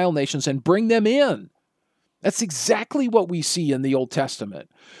Gentile nations and bring them in. That's exactly what we see in the Old Testament.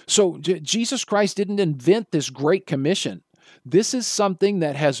 So Jesus Christ didn't invent this Great Commission. This is something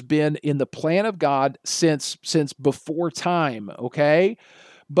that has been in the plan of God since before time, okay?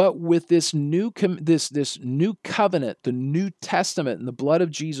 But with this new this new covenant, the New Testament, and the blood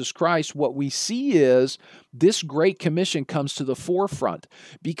of Jesus Christ, what we see is this Great Commission comes to the forefront,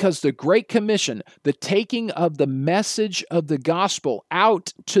 because the Great Commission, the taking of the message of the gospel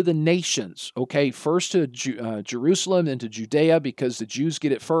out to the nations, okay, first to Jerusalem, then to Judea, because the Jews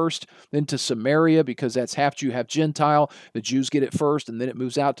get it first, then to Samaria, because that's half Jew, half Gentile. The Jews get it first, and then it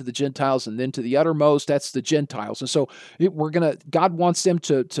moves out to the Gentiles, and then to the uttermost, that's the Gentiles. And so God wants them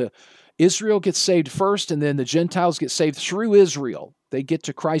to Israel gets saved first, and then the Gentiles get saved through Israel. They get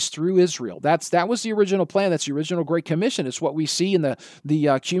to Christ through Israel. That was the original plan. That's the original Great Commission. It's what we see in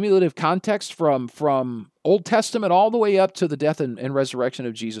the cumulative context from Old Testament all the way up to the death and resurrection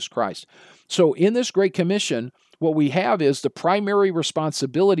of Jesus Christ. So in this Great Commission, what we have is the primary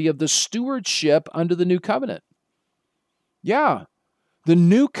responsibility of the stewardship under the new covenant. Yeah, the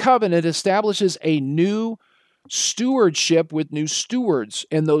new covenant establishes a new stewardship with new stewards,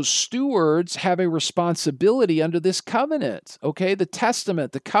 and those stewards have a responsibility under this covenant. Okay, the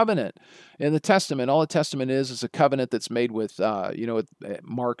testament, the covenant, and the testament. All a testament is a covenant that's made with, it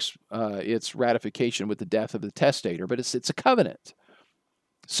marks its ratification with the death of the testator, but it's a covenant.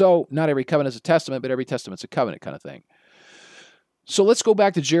 So not every covenant is a testament, but every testament's a covenant kind of thing. So let's go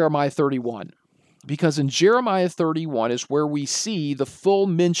back to Jeremiah 31. Because in Jeremiah 31 is where we see the full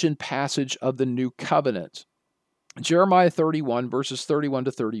mentioned passage of the new covenant. Jeremiah 31, verses 31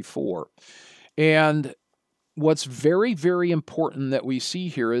 to 34. And what's very, very important that we see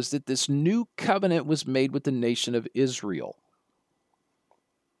here is that this new covenant was made with the nation of Israel.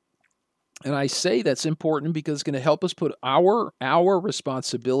 And I say that's important because it's going to help us put our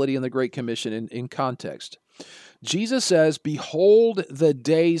responsibility in the Great Commission in context. Jesus says, "Behold, the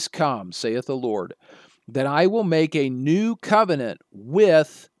days come, saith the Lord, that I will make a new covenant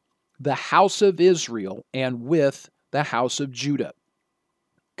with the house of Israel and with the house of Judah."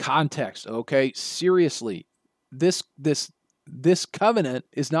 Context, okay? Seriously, this covenant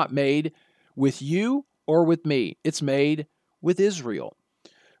is not made with you or with me. It's made with Israel.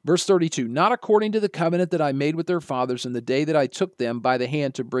 Verse 32, "Not according to the covenant that I made with their fathers in the day that I took them by the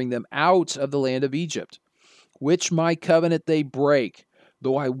hand to bring them out of the land of Egypt, which my covenant they break,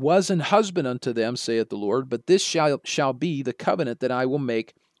 though I was an husband unto them, saith the Lord. But this shall be the covenant that I will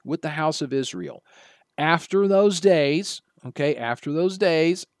make with the house of Israel. After those days," okay, after those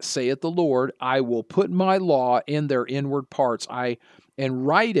days, saith the Lord, "I will put my law in their inward parts, and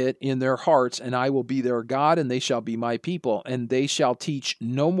write it in their hearts, and I will be their God, and they shall be my people. And they shall teach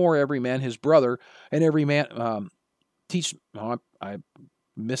no more every man his brother, and every man I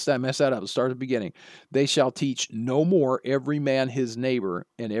messed that up. Let's start at the beginning. They shall teach no more every man his neighbor,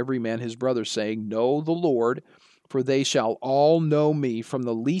 and every man his brother, saying, Know the Lord, for they shall all know me, from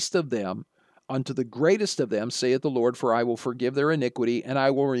the least of them unto the greatest of them, saith the Lord, for I will forgive their iniquity, and I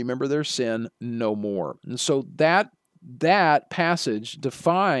will remember their sin no more." And so that passage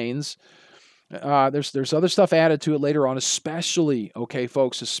defines, there's other stuff added to it later on, especially, okay,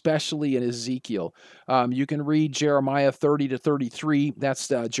 folks, especially in Ezekiel. You can read Jeremiah 30 to 33.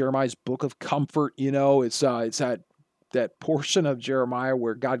 That's Jeremiah's book of comfort. It's that portion of Jeremiah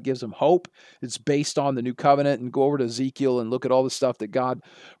where God gives him hope. It's based on the new covenant. And go over to Ezekiel and look at all the stuff that God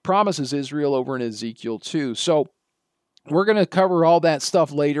promises Israel over in Ezekiel too. So we're going to cover all that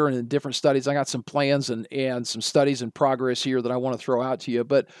stuff later and in different studies. I got some plans and some studies in progress here that I want to throw out to you.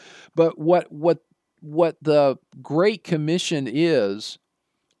 But what the Great Commission is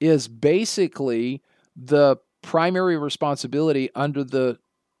basically the primary responsibility under the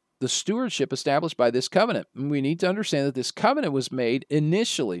stewardship established by this covenant. And we need to understand that this covenant was made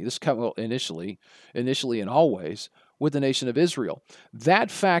initially and always with the nation of Israel. That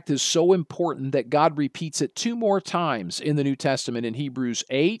fact is so important that God repeats it 2 more times in the New Testament, in Hebrews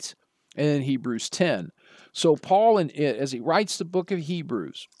 8 and in Hebrews 10. So Paul, as he writes the book of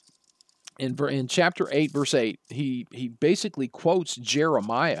Hebrews, in chapter 8, verse 8, he basically quotes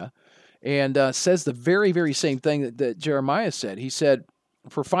Jeremiah and says the very, very same thing that Jeremiah said. He said,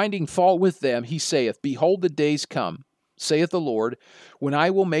 "For finding fault with them, he saith, Behold, the days come, saith the Lord, when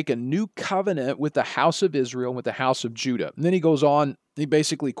I will make a new covenant with the house of Israel and with the house of Judah." And then he goes on, he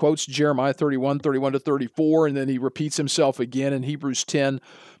basically quotes Jeremiah 31 to 34, and then he repeats himself again in Hebrews 10,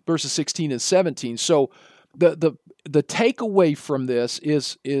 verses 16 and 17. So the takeaway from this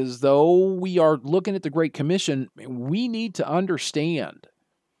is though we are looking at the Great Commission, we need to understand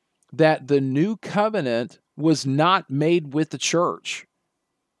that the new covenant was not made with the church.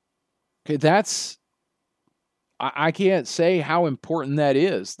 Okay, I can't say how important that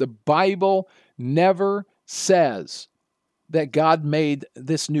is. The Bible never says that God made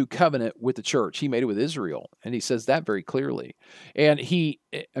this new covenant with the church. He made it with Israel, and he says that very clearly. And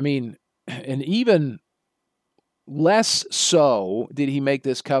and even less so did he make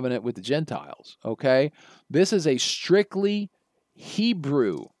this covenant with the Gentiles, okay? This is a strictly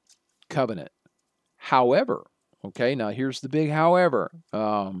Hebrew covenant. However, okay, now here's the big however.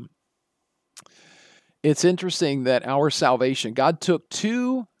 It's interesting that our salvation, God took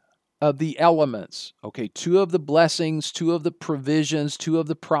two of the elements, okay, two of the blessings, two of the provisions, two of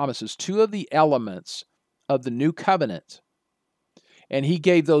the promises, two of the elements of the new covenant. And he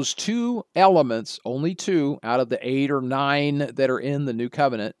gave those two elements, only two out of the 8 or 9 that are in the new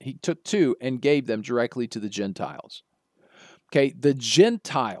covenant. He took two and gave them directly to the Gentiles. Okay, the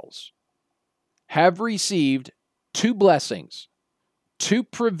Gentiles have received two blessings, two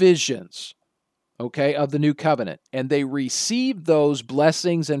provisions, okay, of the new covenant. And they received those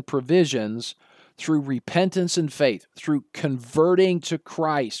blessings and provisions through repentance and faith, through converting to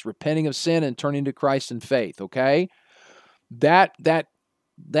Christ, repenting of sin and turning to Christ in faith, okay? That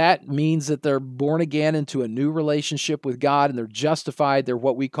means that they're born again into a new relationship with God, and they're justified. They're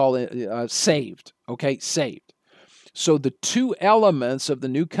what we call saved, okay? Saved. So the two elements of the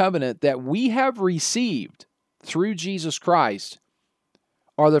new covenant that we have received through Jesus Christ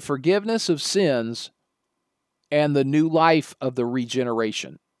are the forgiveness of sins and the new life of the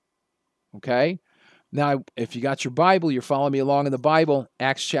regeneration, okay? Now, if you got your Bible, you're following me along in the Bible,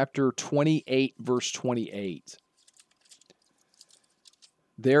 Acts chapter 28, verse 28.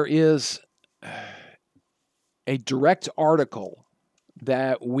 There is a direct article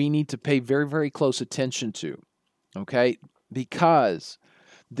that we need to pay very, very close attention to, okay? Because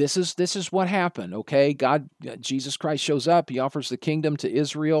this is what happened, okay? Jesus Christ shows up. He offers the kingdom to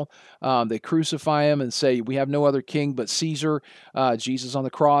Israel. They crucify him and say, we have no other king but Caesar. Jesus on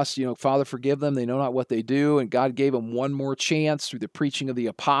the cross, Father, forgive them. They know not what they do. And God gave them one more chance through the preaching of the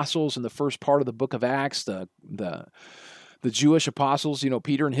apostles in the first part of the book of Acts, the Jewish apostles,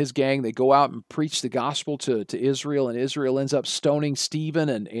 Peter and his gang, they go out and preach the gospel to Israel, and Israel ends up stoning Stephen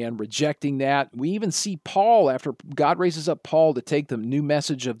and rejecting that. We even see Paul, after God raises up Paul to take the new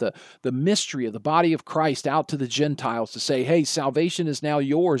message of the mystery of the body of Christ out to the Gentiles to say, hey, salvation is now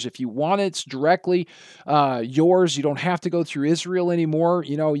yours. If you want it, it's directly yours. You don't have to go through Israel anymore.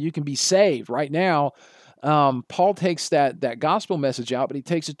 You can be saved right now. Paul takes that gospel message out, but he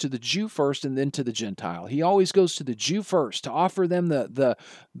takes it to the Jew first and then to the Gentile. He always goes to the Jew first to offer them the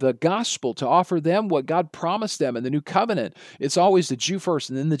gospel, to offer them what God promised them in the new covenant. It's always the Jew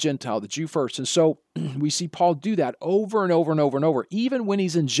first and then the Gentile, the Jew first. And so we see Paul do that over and over and over and over, even when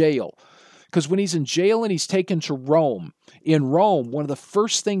he's in jail. Because when he's in jail and he's taken to Rome, in Rome, one of the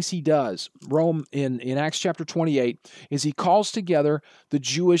first things he does, in Acts chapter 28, is he calls together the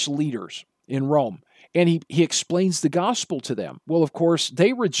Jewish leaders in Rome. And he explains the gospel to them. Well, of course,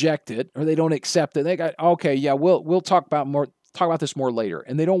 they reject it or they don't accept it. They got, okay, yeah, we'll talk about this more later.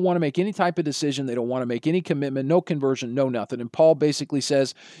 And they don't want to make any type of decision. They don't want to make any commitment, no conversion, no nothing. And Paul basically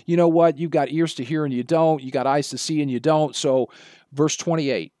says, you know what? You've got ears to hear and you don't. You got eyes to see and you don't. So verse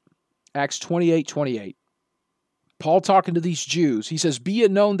 28, Acts 28:28. Paul talking to these Jews, he says, be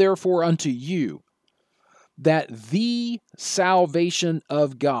it known therefore unto you that the salvation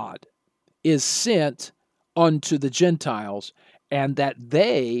of God is sent unto the Gentiles, and that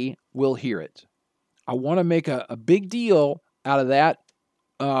they will hear it. I want to make a big deal out of that.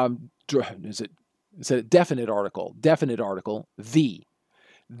 Is it a definite article? The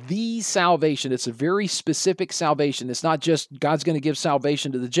salvation. It's a very specific salvation. It's not just God's going to give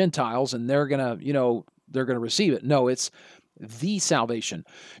salvation to the Gentiles and they're going to receive it. No, it's the salvation,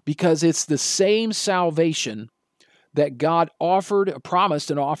 because it's the same salvation that God promised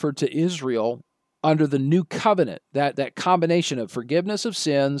and offered to Israel under the new covenant, that combination of forgiveness of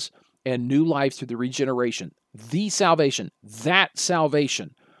sins and new life through the regeneration. The salvation, that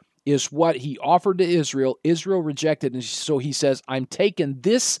salvation is what he offered to Israel. Israel rejected, and so he says, I'm taking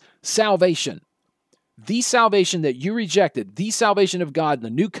this salvation, the salvation that you rejected, the salvation of God in the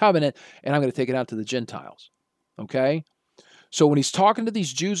new covenant, and I'm going to take it out to the Gentiles. Okay? So when he's talking to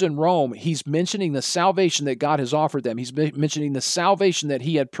these Jews in Rome, he's mentioning the salvation that God has offered them. He's mentioning the salvation that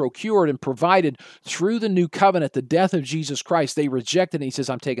he had procured and provided through the new covenant, the death of Jesus Christ. They rejected it. He says,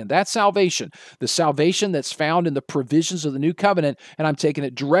 I'm taking that salvation, the salvation that's found in the provisions of the new covenant, and I'm taking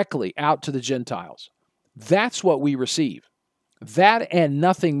it directly out to the Gentiles. That's what we receive. That and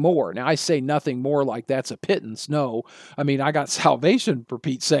nothing more. Now, I say nothing more like that's a pittance. No, I mean, I got salvation, for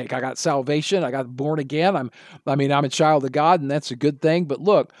Pete's sake. I got salvation. I got born again. I'm a child of God, and that's a good thing. But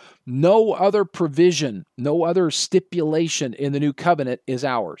look, no other provision, no other stipulation in the new covenant is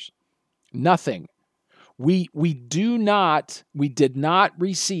ours. Nothing. We did not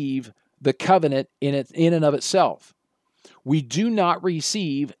receive the covenant in and of itself. We do not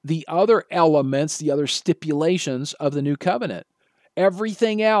receive the other elements, the other stipulations of the new covenant.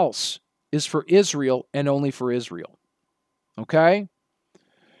 Everything else is for Israel and only for Israel. Okay?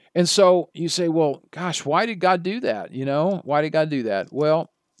 And so you say, well, gosh, why did God do that? Why did God do that? Well,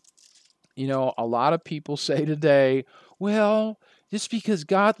 a lot of people say today, well, just because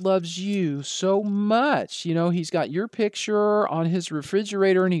God loves you so much, he's got your picture on his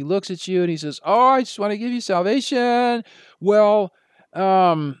refrigerator and he looks at you and he says, oh, I just want to give you salvation. Well,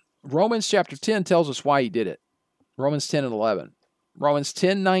 Romans chapter 10 tells us why he did it. Romans 10 and 11. Romans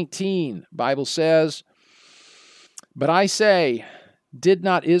 10:19, Bible says, but I say, did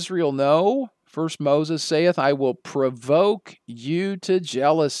not Israel know? First Moses saith, I will provoke you to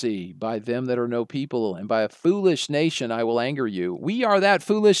jealousy by them that are no people, and by a foolish nation I will anger you. We are that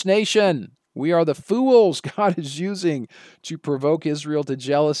foolish nation. We are the fools God is using to provoke Israel to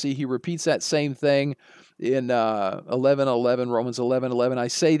jealousy. He repeats that same thing in 11:11, Romans 11:11. I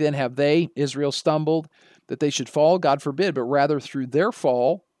say then, have they, Israel, stumbled, that they should fall? God forbid, but rather through their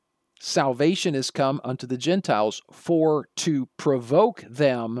fall, salvation is come unto the Gentiles for to provoke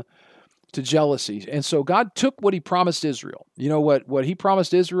them to jealousy. And so God took what he promised Israel. What he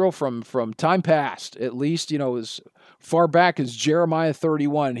promised Israel from time past, at least, as far back as Jeremiah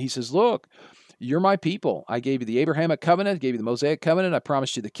 31. He says, look, you're my people. I gave you the Abrahamic covenant, I gave you the Mosaic covenant, I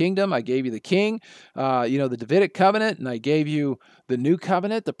promised you the kingdom, I gave you the king, the Davidic covenant, and I gave you the new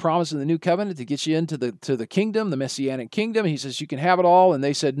covenant, the promise of the new covenant to get you into the kingdom, the Messianic kingdom. He says, you can have it all. And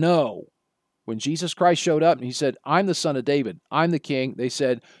they said, no. When Jesus Christ showed up and he said, I'm the son of David, I'm the king, they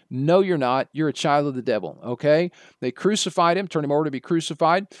said, no, you're not. You're a child of the devil, okay? They crucified him, turned him over to be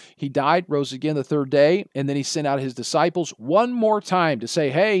crucified. He died, rose again the third day, and then he sent out his disciples one more time to say,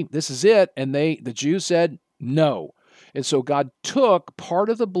 hey, this is it. And the Jews said, no. And so God took part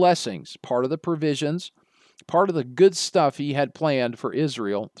of the blessings, part of the provisions, part of the good stuff he had planned for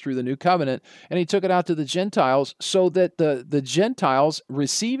Israel through the new covenant, and he took it out to the Gentiles so that the Gentiles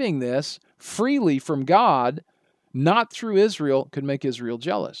receiving this freely from God, not through Israel, could make Israel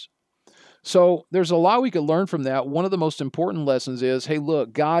jealous. So there's a lot we could learn from that. One of the most important lessons is, hey,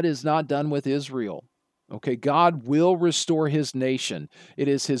 look, God is not done with Israel. Okay, God will restore his nation. It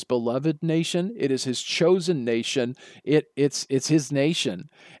is his beloved nation. It is his chosen nation. It's his nation.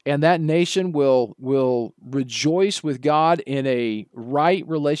 And that nation will rejoice with God in a right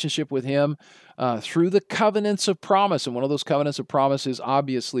relationship with him through the covenants of promise. And one of those covenants of promise is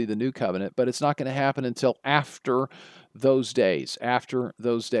obviously the new covenant, but it's not going to happen until after those days,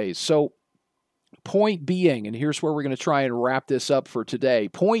 So point being, and here's where we're going to try and wrap this up for today.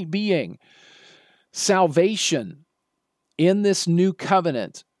 Point being, salvation in this new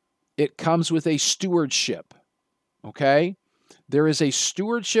covenant, it comes with a stewardship, okay? There is a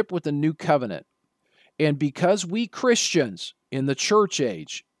stewardship with the new covenant. And because we Christians in the church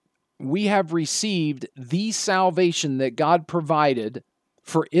age, we have received the salvation that God provided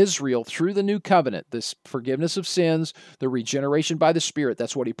for Israel through the new covenant, this forgiveness of sins, the regeneration by the Spirit.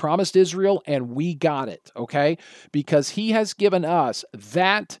 That's what he promised Israel, and we got it, okay? Because he has given us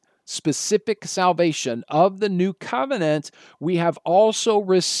that specific salvation of the new covenant, we have also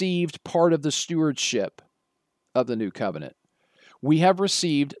received part of the stewardship of the new covenant. We have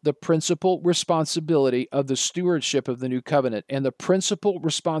received the principal responsibility of the stewardship of the new covenant. And the principal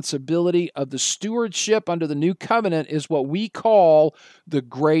responsibility of the stewardship under the new covenant is what we call the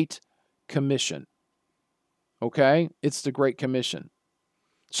Great Commission. Okay? It's the Great Commission.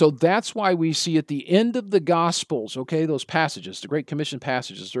 So that's why we see at the end of the Gospels, okay, those passages, the Great Commission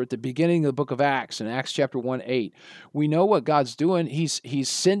passages, or at the beginning of the book of Acts, in Acts chapter 1:8, we know what God's doing. He's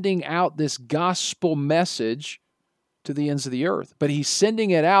sending out this gospel message to the ends of the earth, but he's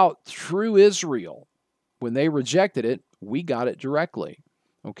sending it out through Israel. When they rejected it, we got it directly,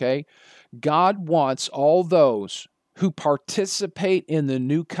 okay? God wants all those who participate in the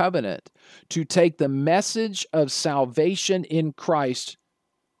new covenant to take the message of salvation in Christ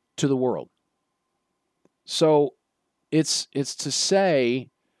to the world. So it's to say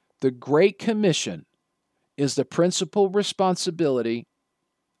the Great Commission is the principal responsibility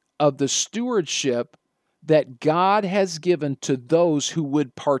of the stewardship that God has given to those who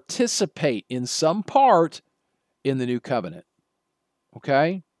would participate in some part in the new covenant.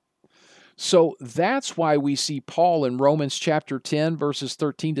 Okay? So that's why we see Paul in Romans chapter 10, verses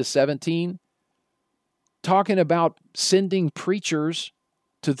 13 to 17, talking about sending preachers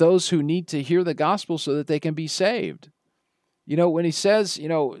to those who need to hear the gospel so that they can be saved. When he says,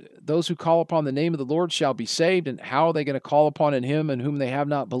 those who call upon the name of the Lord shall be saved, and how are they going to call upon him in whom they have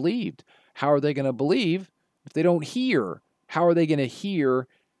not believed? How are they going to believe if they don't hear? How are they going to hear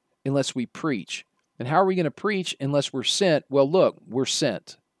unless we preach? And how are we going to preach unless we're sent? Well, look, we're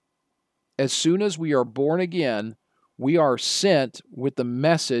sent. As soon as we are born again, we are sent with the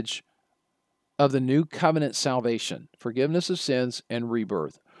message of the new covenant salvation, forgiveness of sins, and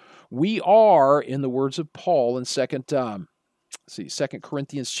rebirth. We are, in the words of Paul in 2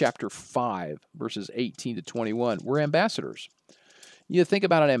 Corinthians chapter 5, verses 18 to 21, we're ambassadors. You think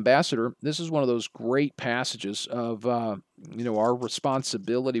about an ambassador, this is one of those great passages of our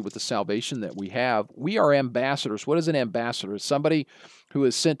responsibility with the salvation that we have. We are ambassadors. What is an ambassador? It's somebody who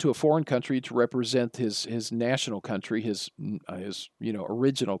is sent to a foreign country to represent his national country, his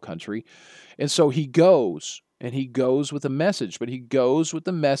original country. And so he goes, and he goes with a message, but he goes with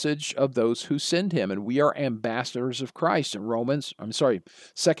the message of those who send him. And we are ambassadors of Christ. In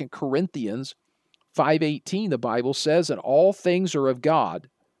 2 Corinthians 5:18, the Bible says, "And all things are of God,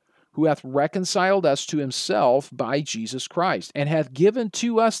 who hath reconciled us to himself by Jesus Christ, and hath given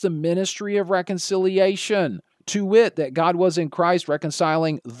to us the ministry of reconciliation, to wit, that God was in Christ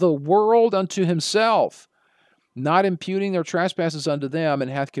reconciling the world unto himself, not imputing their trespasses unto them, and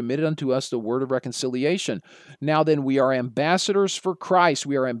hath committed unto us the word of reconciliation. Now then, we are ambassadors for Christ.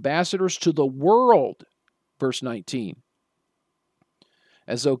 We are ambassadors to the world." Verse 19.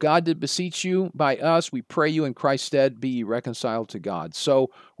 "As though God did beseech you by us, we pray you in Christ's stead, be ye reconciled to God." So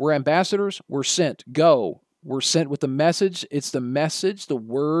we're ambassadors, we're sent. Go. We're sent with the message. It's the message, the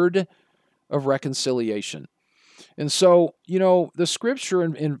word of reconciliation. And so, the scripture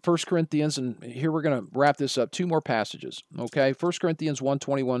in 1 Corinthians, and here we're going to wrap this up, two more passages, okay? 1 Corinthians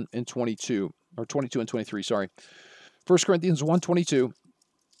 1:21 and 22, or 22 and 23, sorry. 1 Corinthians 1:22,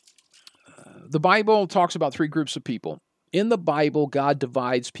 the Bible talks about three groups of people. In the Bible, God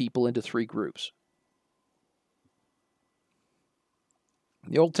divides people into three groups.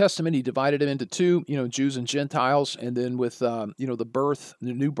 In the Old Testament, he divided them into two, Jews and Gentiles. And then with, the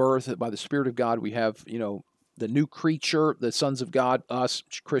new birth by the Spirit of God, we have, the new creature, the sons of God, us,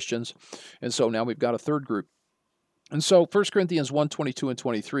 Christians. And so now we've got a third group. And so 1 Corinthians 1:22 and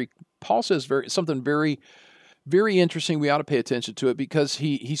 23, Paul says something very, very interesting. We ought to pay attention to it because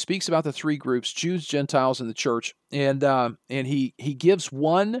he speaks about the three groups, Jews, Gentiles, and the church, and he gives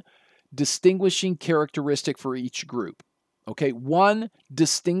one distinguishing characteristic for each group. Okay, one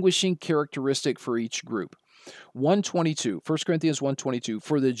distinguishing characteristic for each group. 1:22, 1 Corinthians 1:22,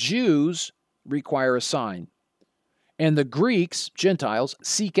 "For the Jews require a sign, and the Greeks, Gentiles,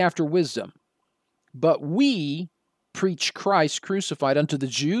 seek after wisdom. But we preach Christ crucified, unto the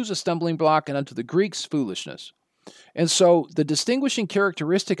Jews a stumbling block, and unto the Greeks foolishness." And so the distinguishing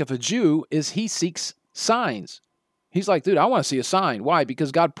characteristic of a Jew is he seeks signs. He's like, dude, I want to see a sign. Why?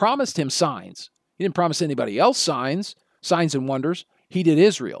 Because God promised him signs. He didn't promise anybody else signs and wonders. He did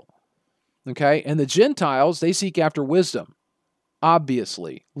Israel. Okay? And the Gentiles, they seek after wisdom.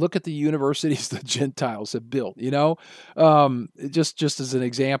 Obviously, look at the universities the Gentiles have built, just as an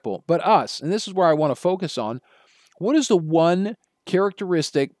example. But us, and this is where I want to focus on, what is the one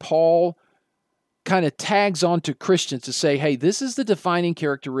characteristic Paul kind of tags on to Christians to say, hey, this is the defining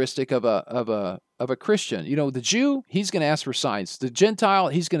characteristic of a Christian. The Jew, he's going to ask for signs. The Gentile,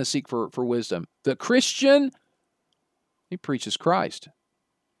 he's going to seek for wisdom. The Christian, he preaches Christ.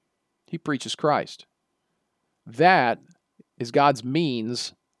 He preaches Christ. That is God's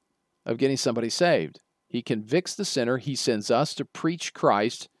means of getting somebody saved. He convicts the sinner. He sends us to preach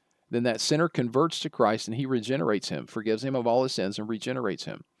Christ. Then that sinner converts to Christ, and he regenerates him, forgives him of all his sins, and regenerates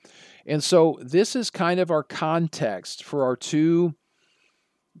him. And so this is kind of our context for our two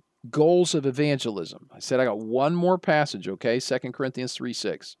goals of evangelism. I said I got one more passage, okay? 2 Corinthians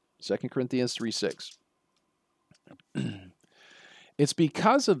 3:6. 2 Corinthians 3:6. It's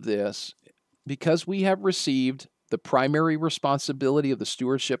because of this, because we have received the primary responsibility of the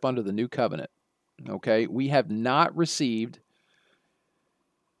stewardship under the new covenant, okay? We have not received,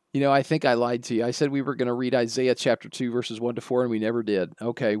 I think I lied to you. I said we were going to read Isaiah chapter 2, verses 1 to 4, and we never did.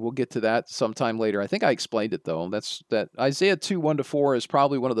 Okay, we'll get to that sometime later. I think I explained it, though. That Isaiah 2, 1 to 4 is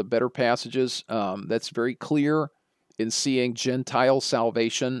probably one of the better passages. That's very clear in seeing Gentile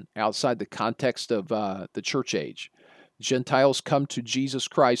salvation outside the context of the church age. Gentiles come to Jesus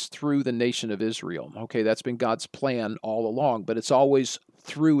Christ through the nation of Israel. Okay, that's been God's plan all along, but it's always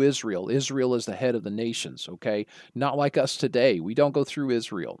through Israel. Israel is the head of the nations, okay? Not like us today. We don't go through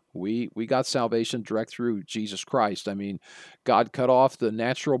Israel. We got salvation direct through Jesus Christ. I mean, God cut off the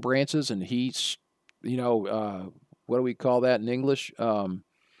natural branches, and he's, what do we call that in English?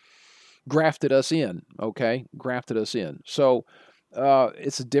 Grafted us in, okay? Grafted us in. So,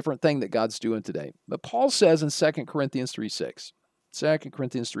 it's a different thing that God's doing today. But Paul says in 2 Corinthians 3:6, 2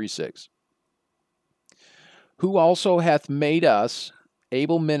 Corinthians 3:6, who also hath made us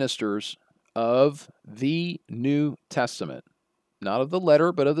able ministers of the New Testament, not of the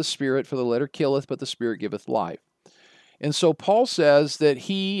letter, but of the Spirit, for the letter killeth, but the Spirit giveth life. And so Paul says that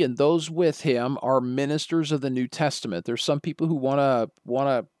he and those with him are ministers of the New Testament. There's some people who want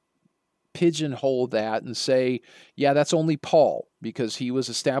to pigeonhole that and say, yeah, that's only Paul, because he was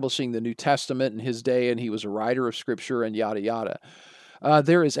establishing the New Testament in his day and he was a writer of Scripture and yada, yada.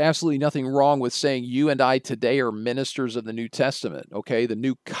 There is absolutely nothing wrong with saying you and I today are ministers of the New Testament, okay, the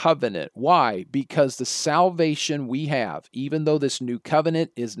new covenant. Why? Because the salvation we have, even though this new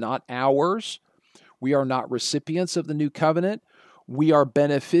covenant is not ours, we are not recipients of the new covenant, we are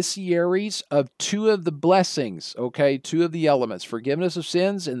beneficiaries of two of the blessings, okay, two of the elements, forgiveness of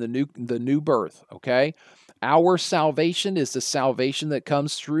sins and the new birth, okay? Our salvation is the salvation that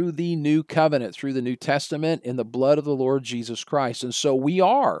comes through the new covenant, through the New Testament, in the blood of the Lord Jesus Christ. And so we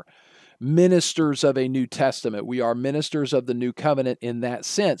are ministers of a New Testament. We are ministers of the new covenant in that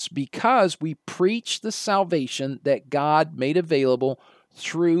sense, because we preach the salvation that God made available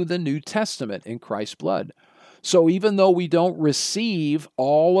through the New Testament in Christ's blood. So even though we don't receive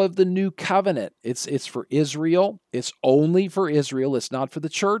all of the new covenant, it's for Israel, it's only for Israel, it's not for the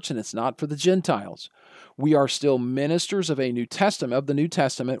church, and it's not for the Gentiles. We are still ministers of a New Testament, of the New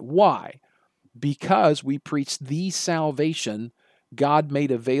Testament. Why? Because we preach the salvation God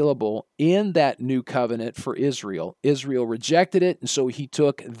made available in that new covenant for Israel. Israel rejected it, and so he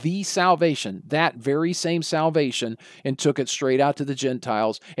took the salvation, that very same salvation, and took it straight out to the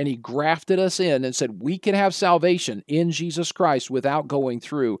Gentiles, and he grafted us in and said we can have salvation in Jesus Christ without going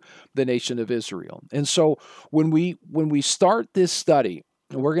through the nation of Israel. And so when we start this study,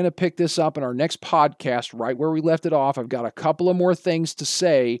 and we're going to pick this up in our next podcast right where we left it off. I've got a couple of more things to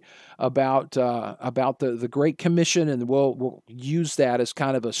say about the Great Commission, and we'll use that as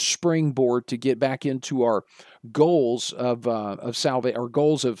kind of a springboard to get back into our goals of salvation, our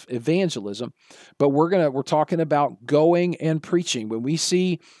goals of evangelism. But we're talking about going and preaching. When we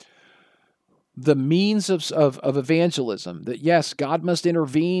see the means of evangelism, that yes, God must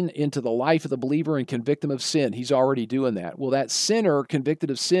intervene into the life of the believer and convict him of sin. He's already doing that. Well, that sinner convicted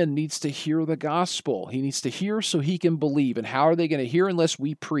of sin needs to hear the gospel. He needs to hear so he can believe. And how are they going to hear unless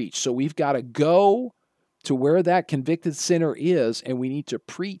we preach? So we've got to go to where that convicted sinner is, and we need to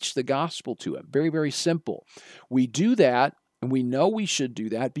preach the gospel to him. Very, very simple. We do that, and we know we should do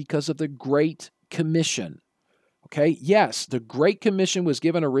that because of the Great Commission. Okay, yes, the Great Commission was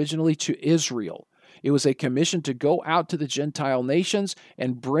given originally to Israel. It was a commission to go out to the Gentile nations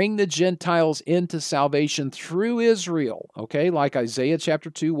and bring the Gentiles into salvation through Israel, okay, like Isaiah chapter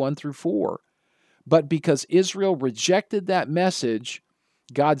 2, 1 through 4. But because Israel rejected that message,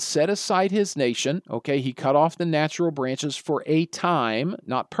 God set aside his nation, okay, he cut off the natural branches for a time,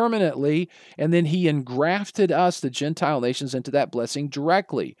 not permanently, and then he engrafted us, the Gentile nations, into that blessing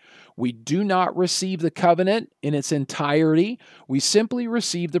directly. We do not receive the covenant in its entirety. We simply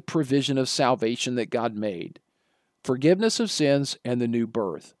receive the provision of salvation that God made, forgiveness of sins, and the new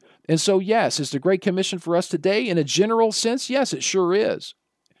birth. And so, yes, is the Great Commission for us today in a general sense? Yes, it sure is.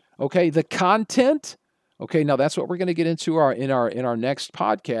 Okay, the content. Okay, now that's what we're going to get into in our next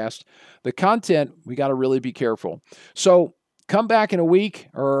podcast. The content, we got to really be careful. So come back in a week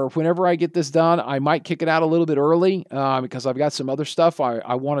or whenever I get this done. I might kick it out a little bit early because I've got some other stuff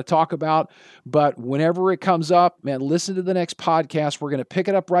I want to talk about. But whenever it comes up, man, listen to the next podcast. We're going to pick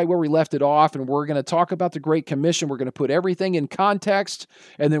it up right where we left it off, and we're going to talk about the Great Commission. We're going to put everything in context,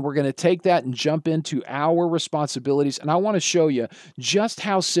 and then we're going to take that and jump into our responsibilities. And I want to show you just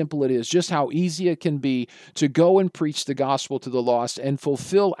how simple it is, just how easy it can be to go and preach the gospel to the lost and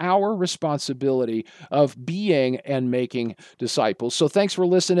fulfill our responsibility of being and making disciples. So thanks for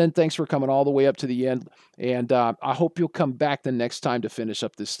listening. Thanks for coming all the way up to the end. And I hope you'll come back the next time to finish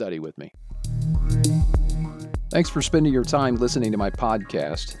up this study with me. Thanks for spending your time listening to my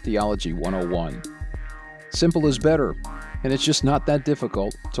podcast, Theology 101. Simple is better, and it's just not that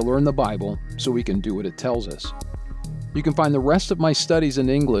difficult to learn the Bible so we can do what it tells us. You can find the rest of my studies in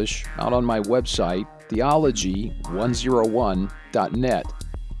English out on my website, theology101.net.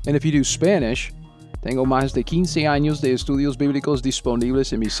 And if you do Spanish, tengo más de 15 años de estudios bíblicos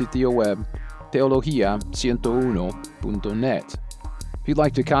disponibles en mi sitio web, teologia101.net. If you'd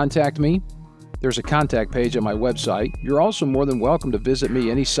like to contact me, there's a contact page on my website. You're also more than welcome to visit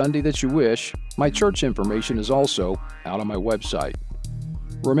me any Sunday that you wish. My church information is also out on my website.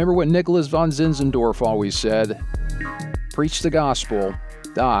 Remember what Nicholas von Zinzendorf always said, preach the gospel,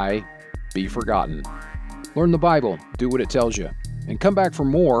 die, be forgotten. Learn the Bible, do what it tells you, and come back for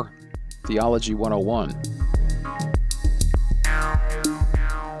more Theology 101.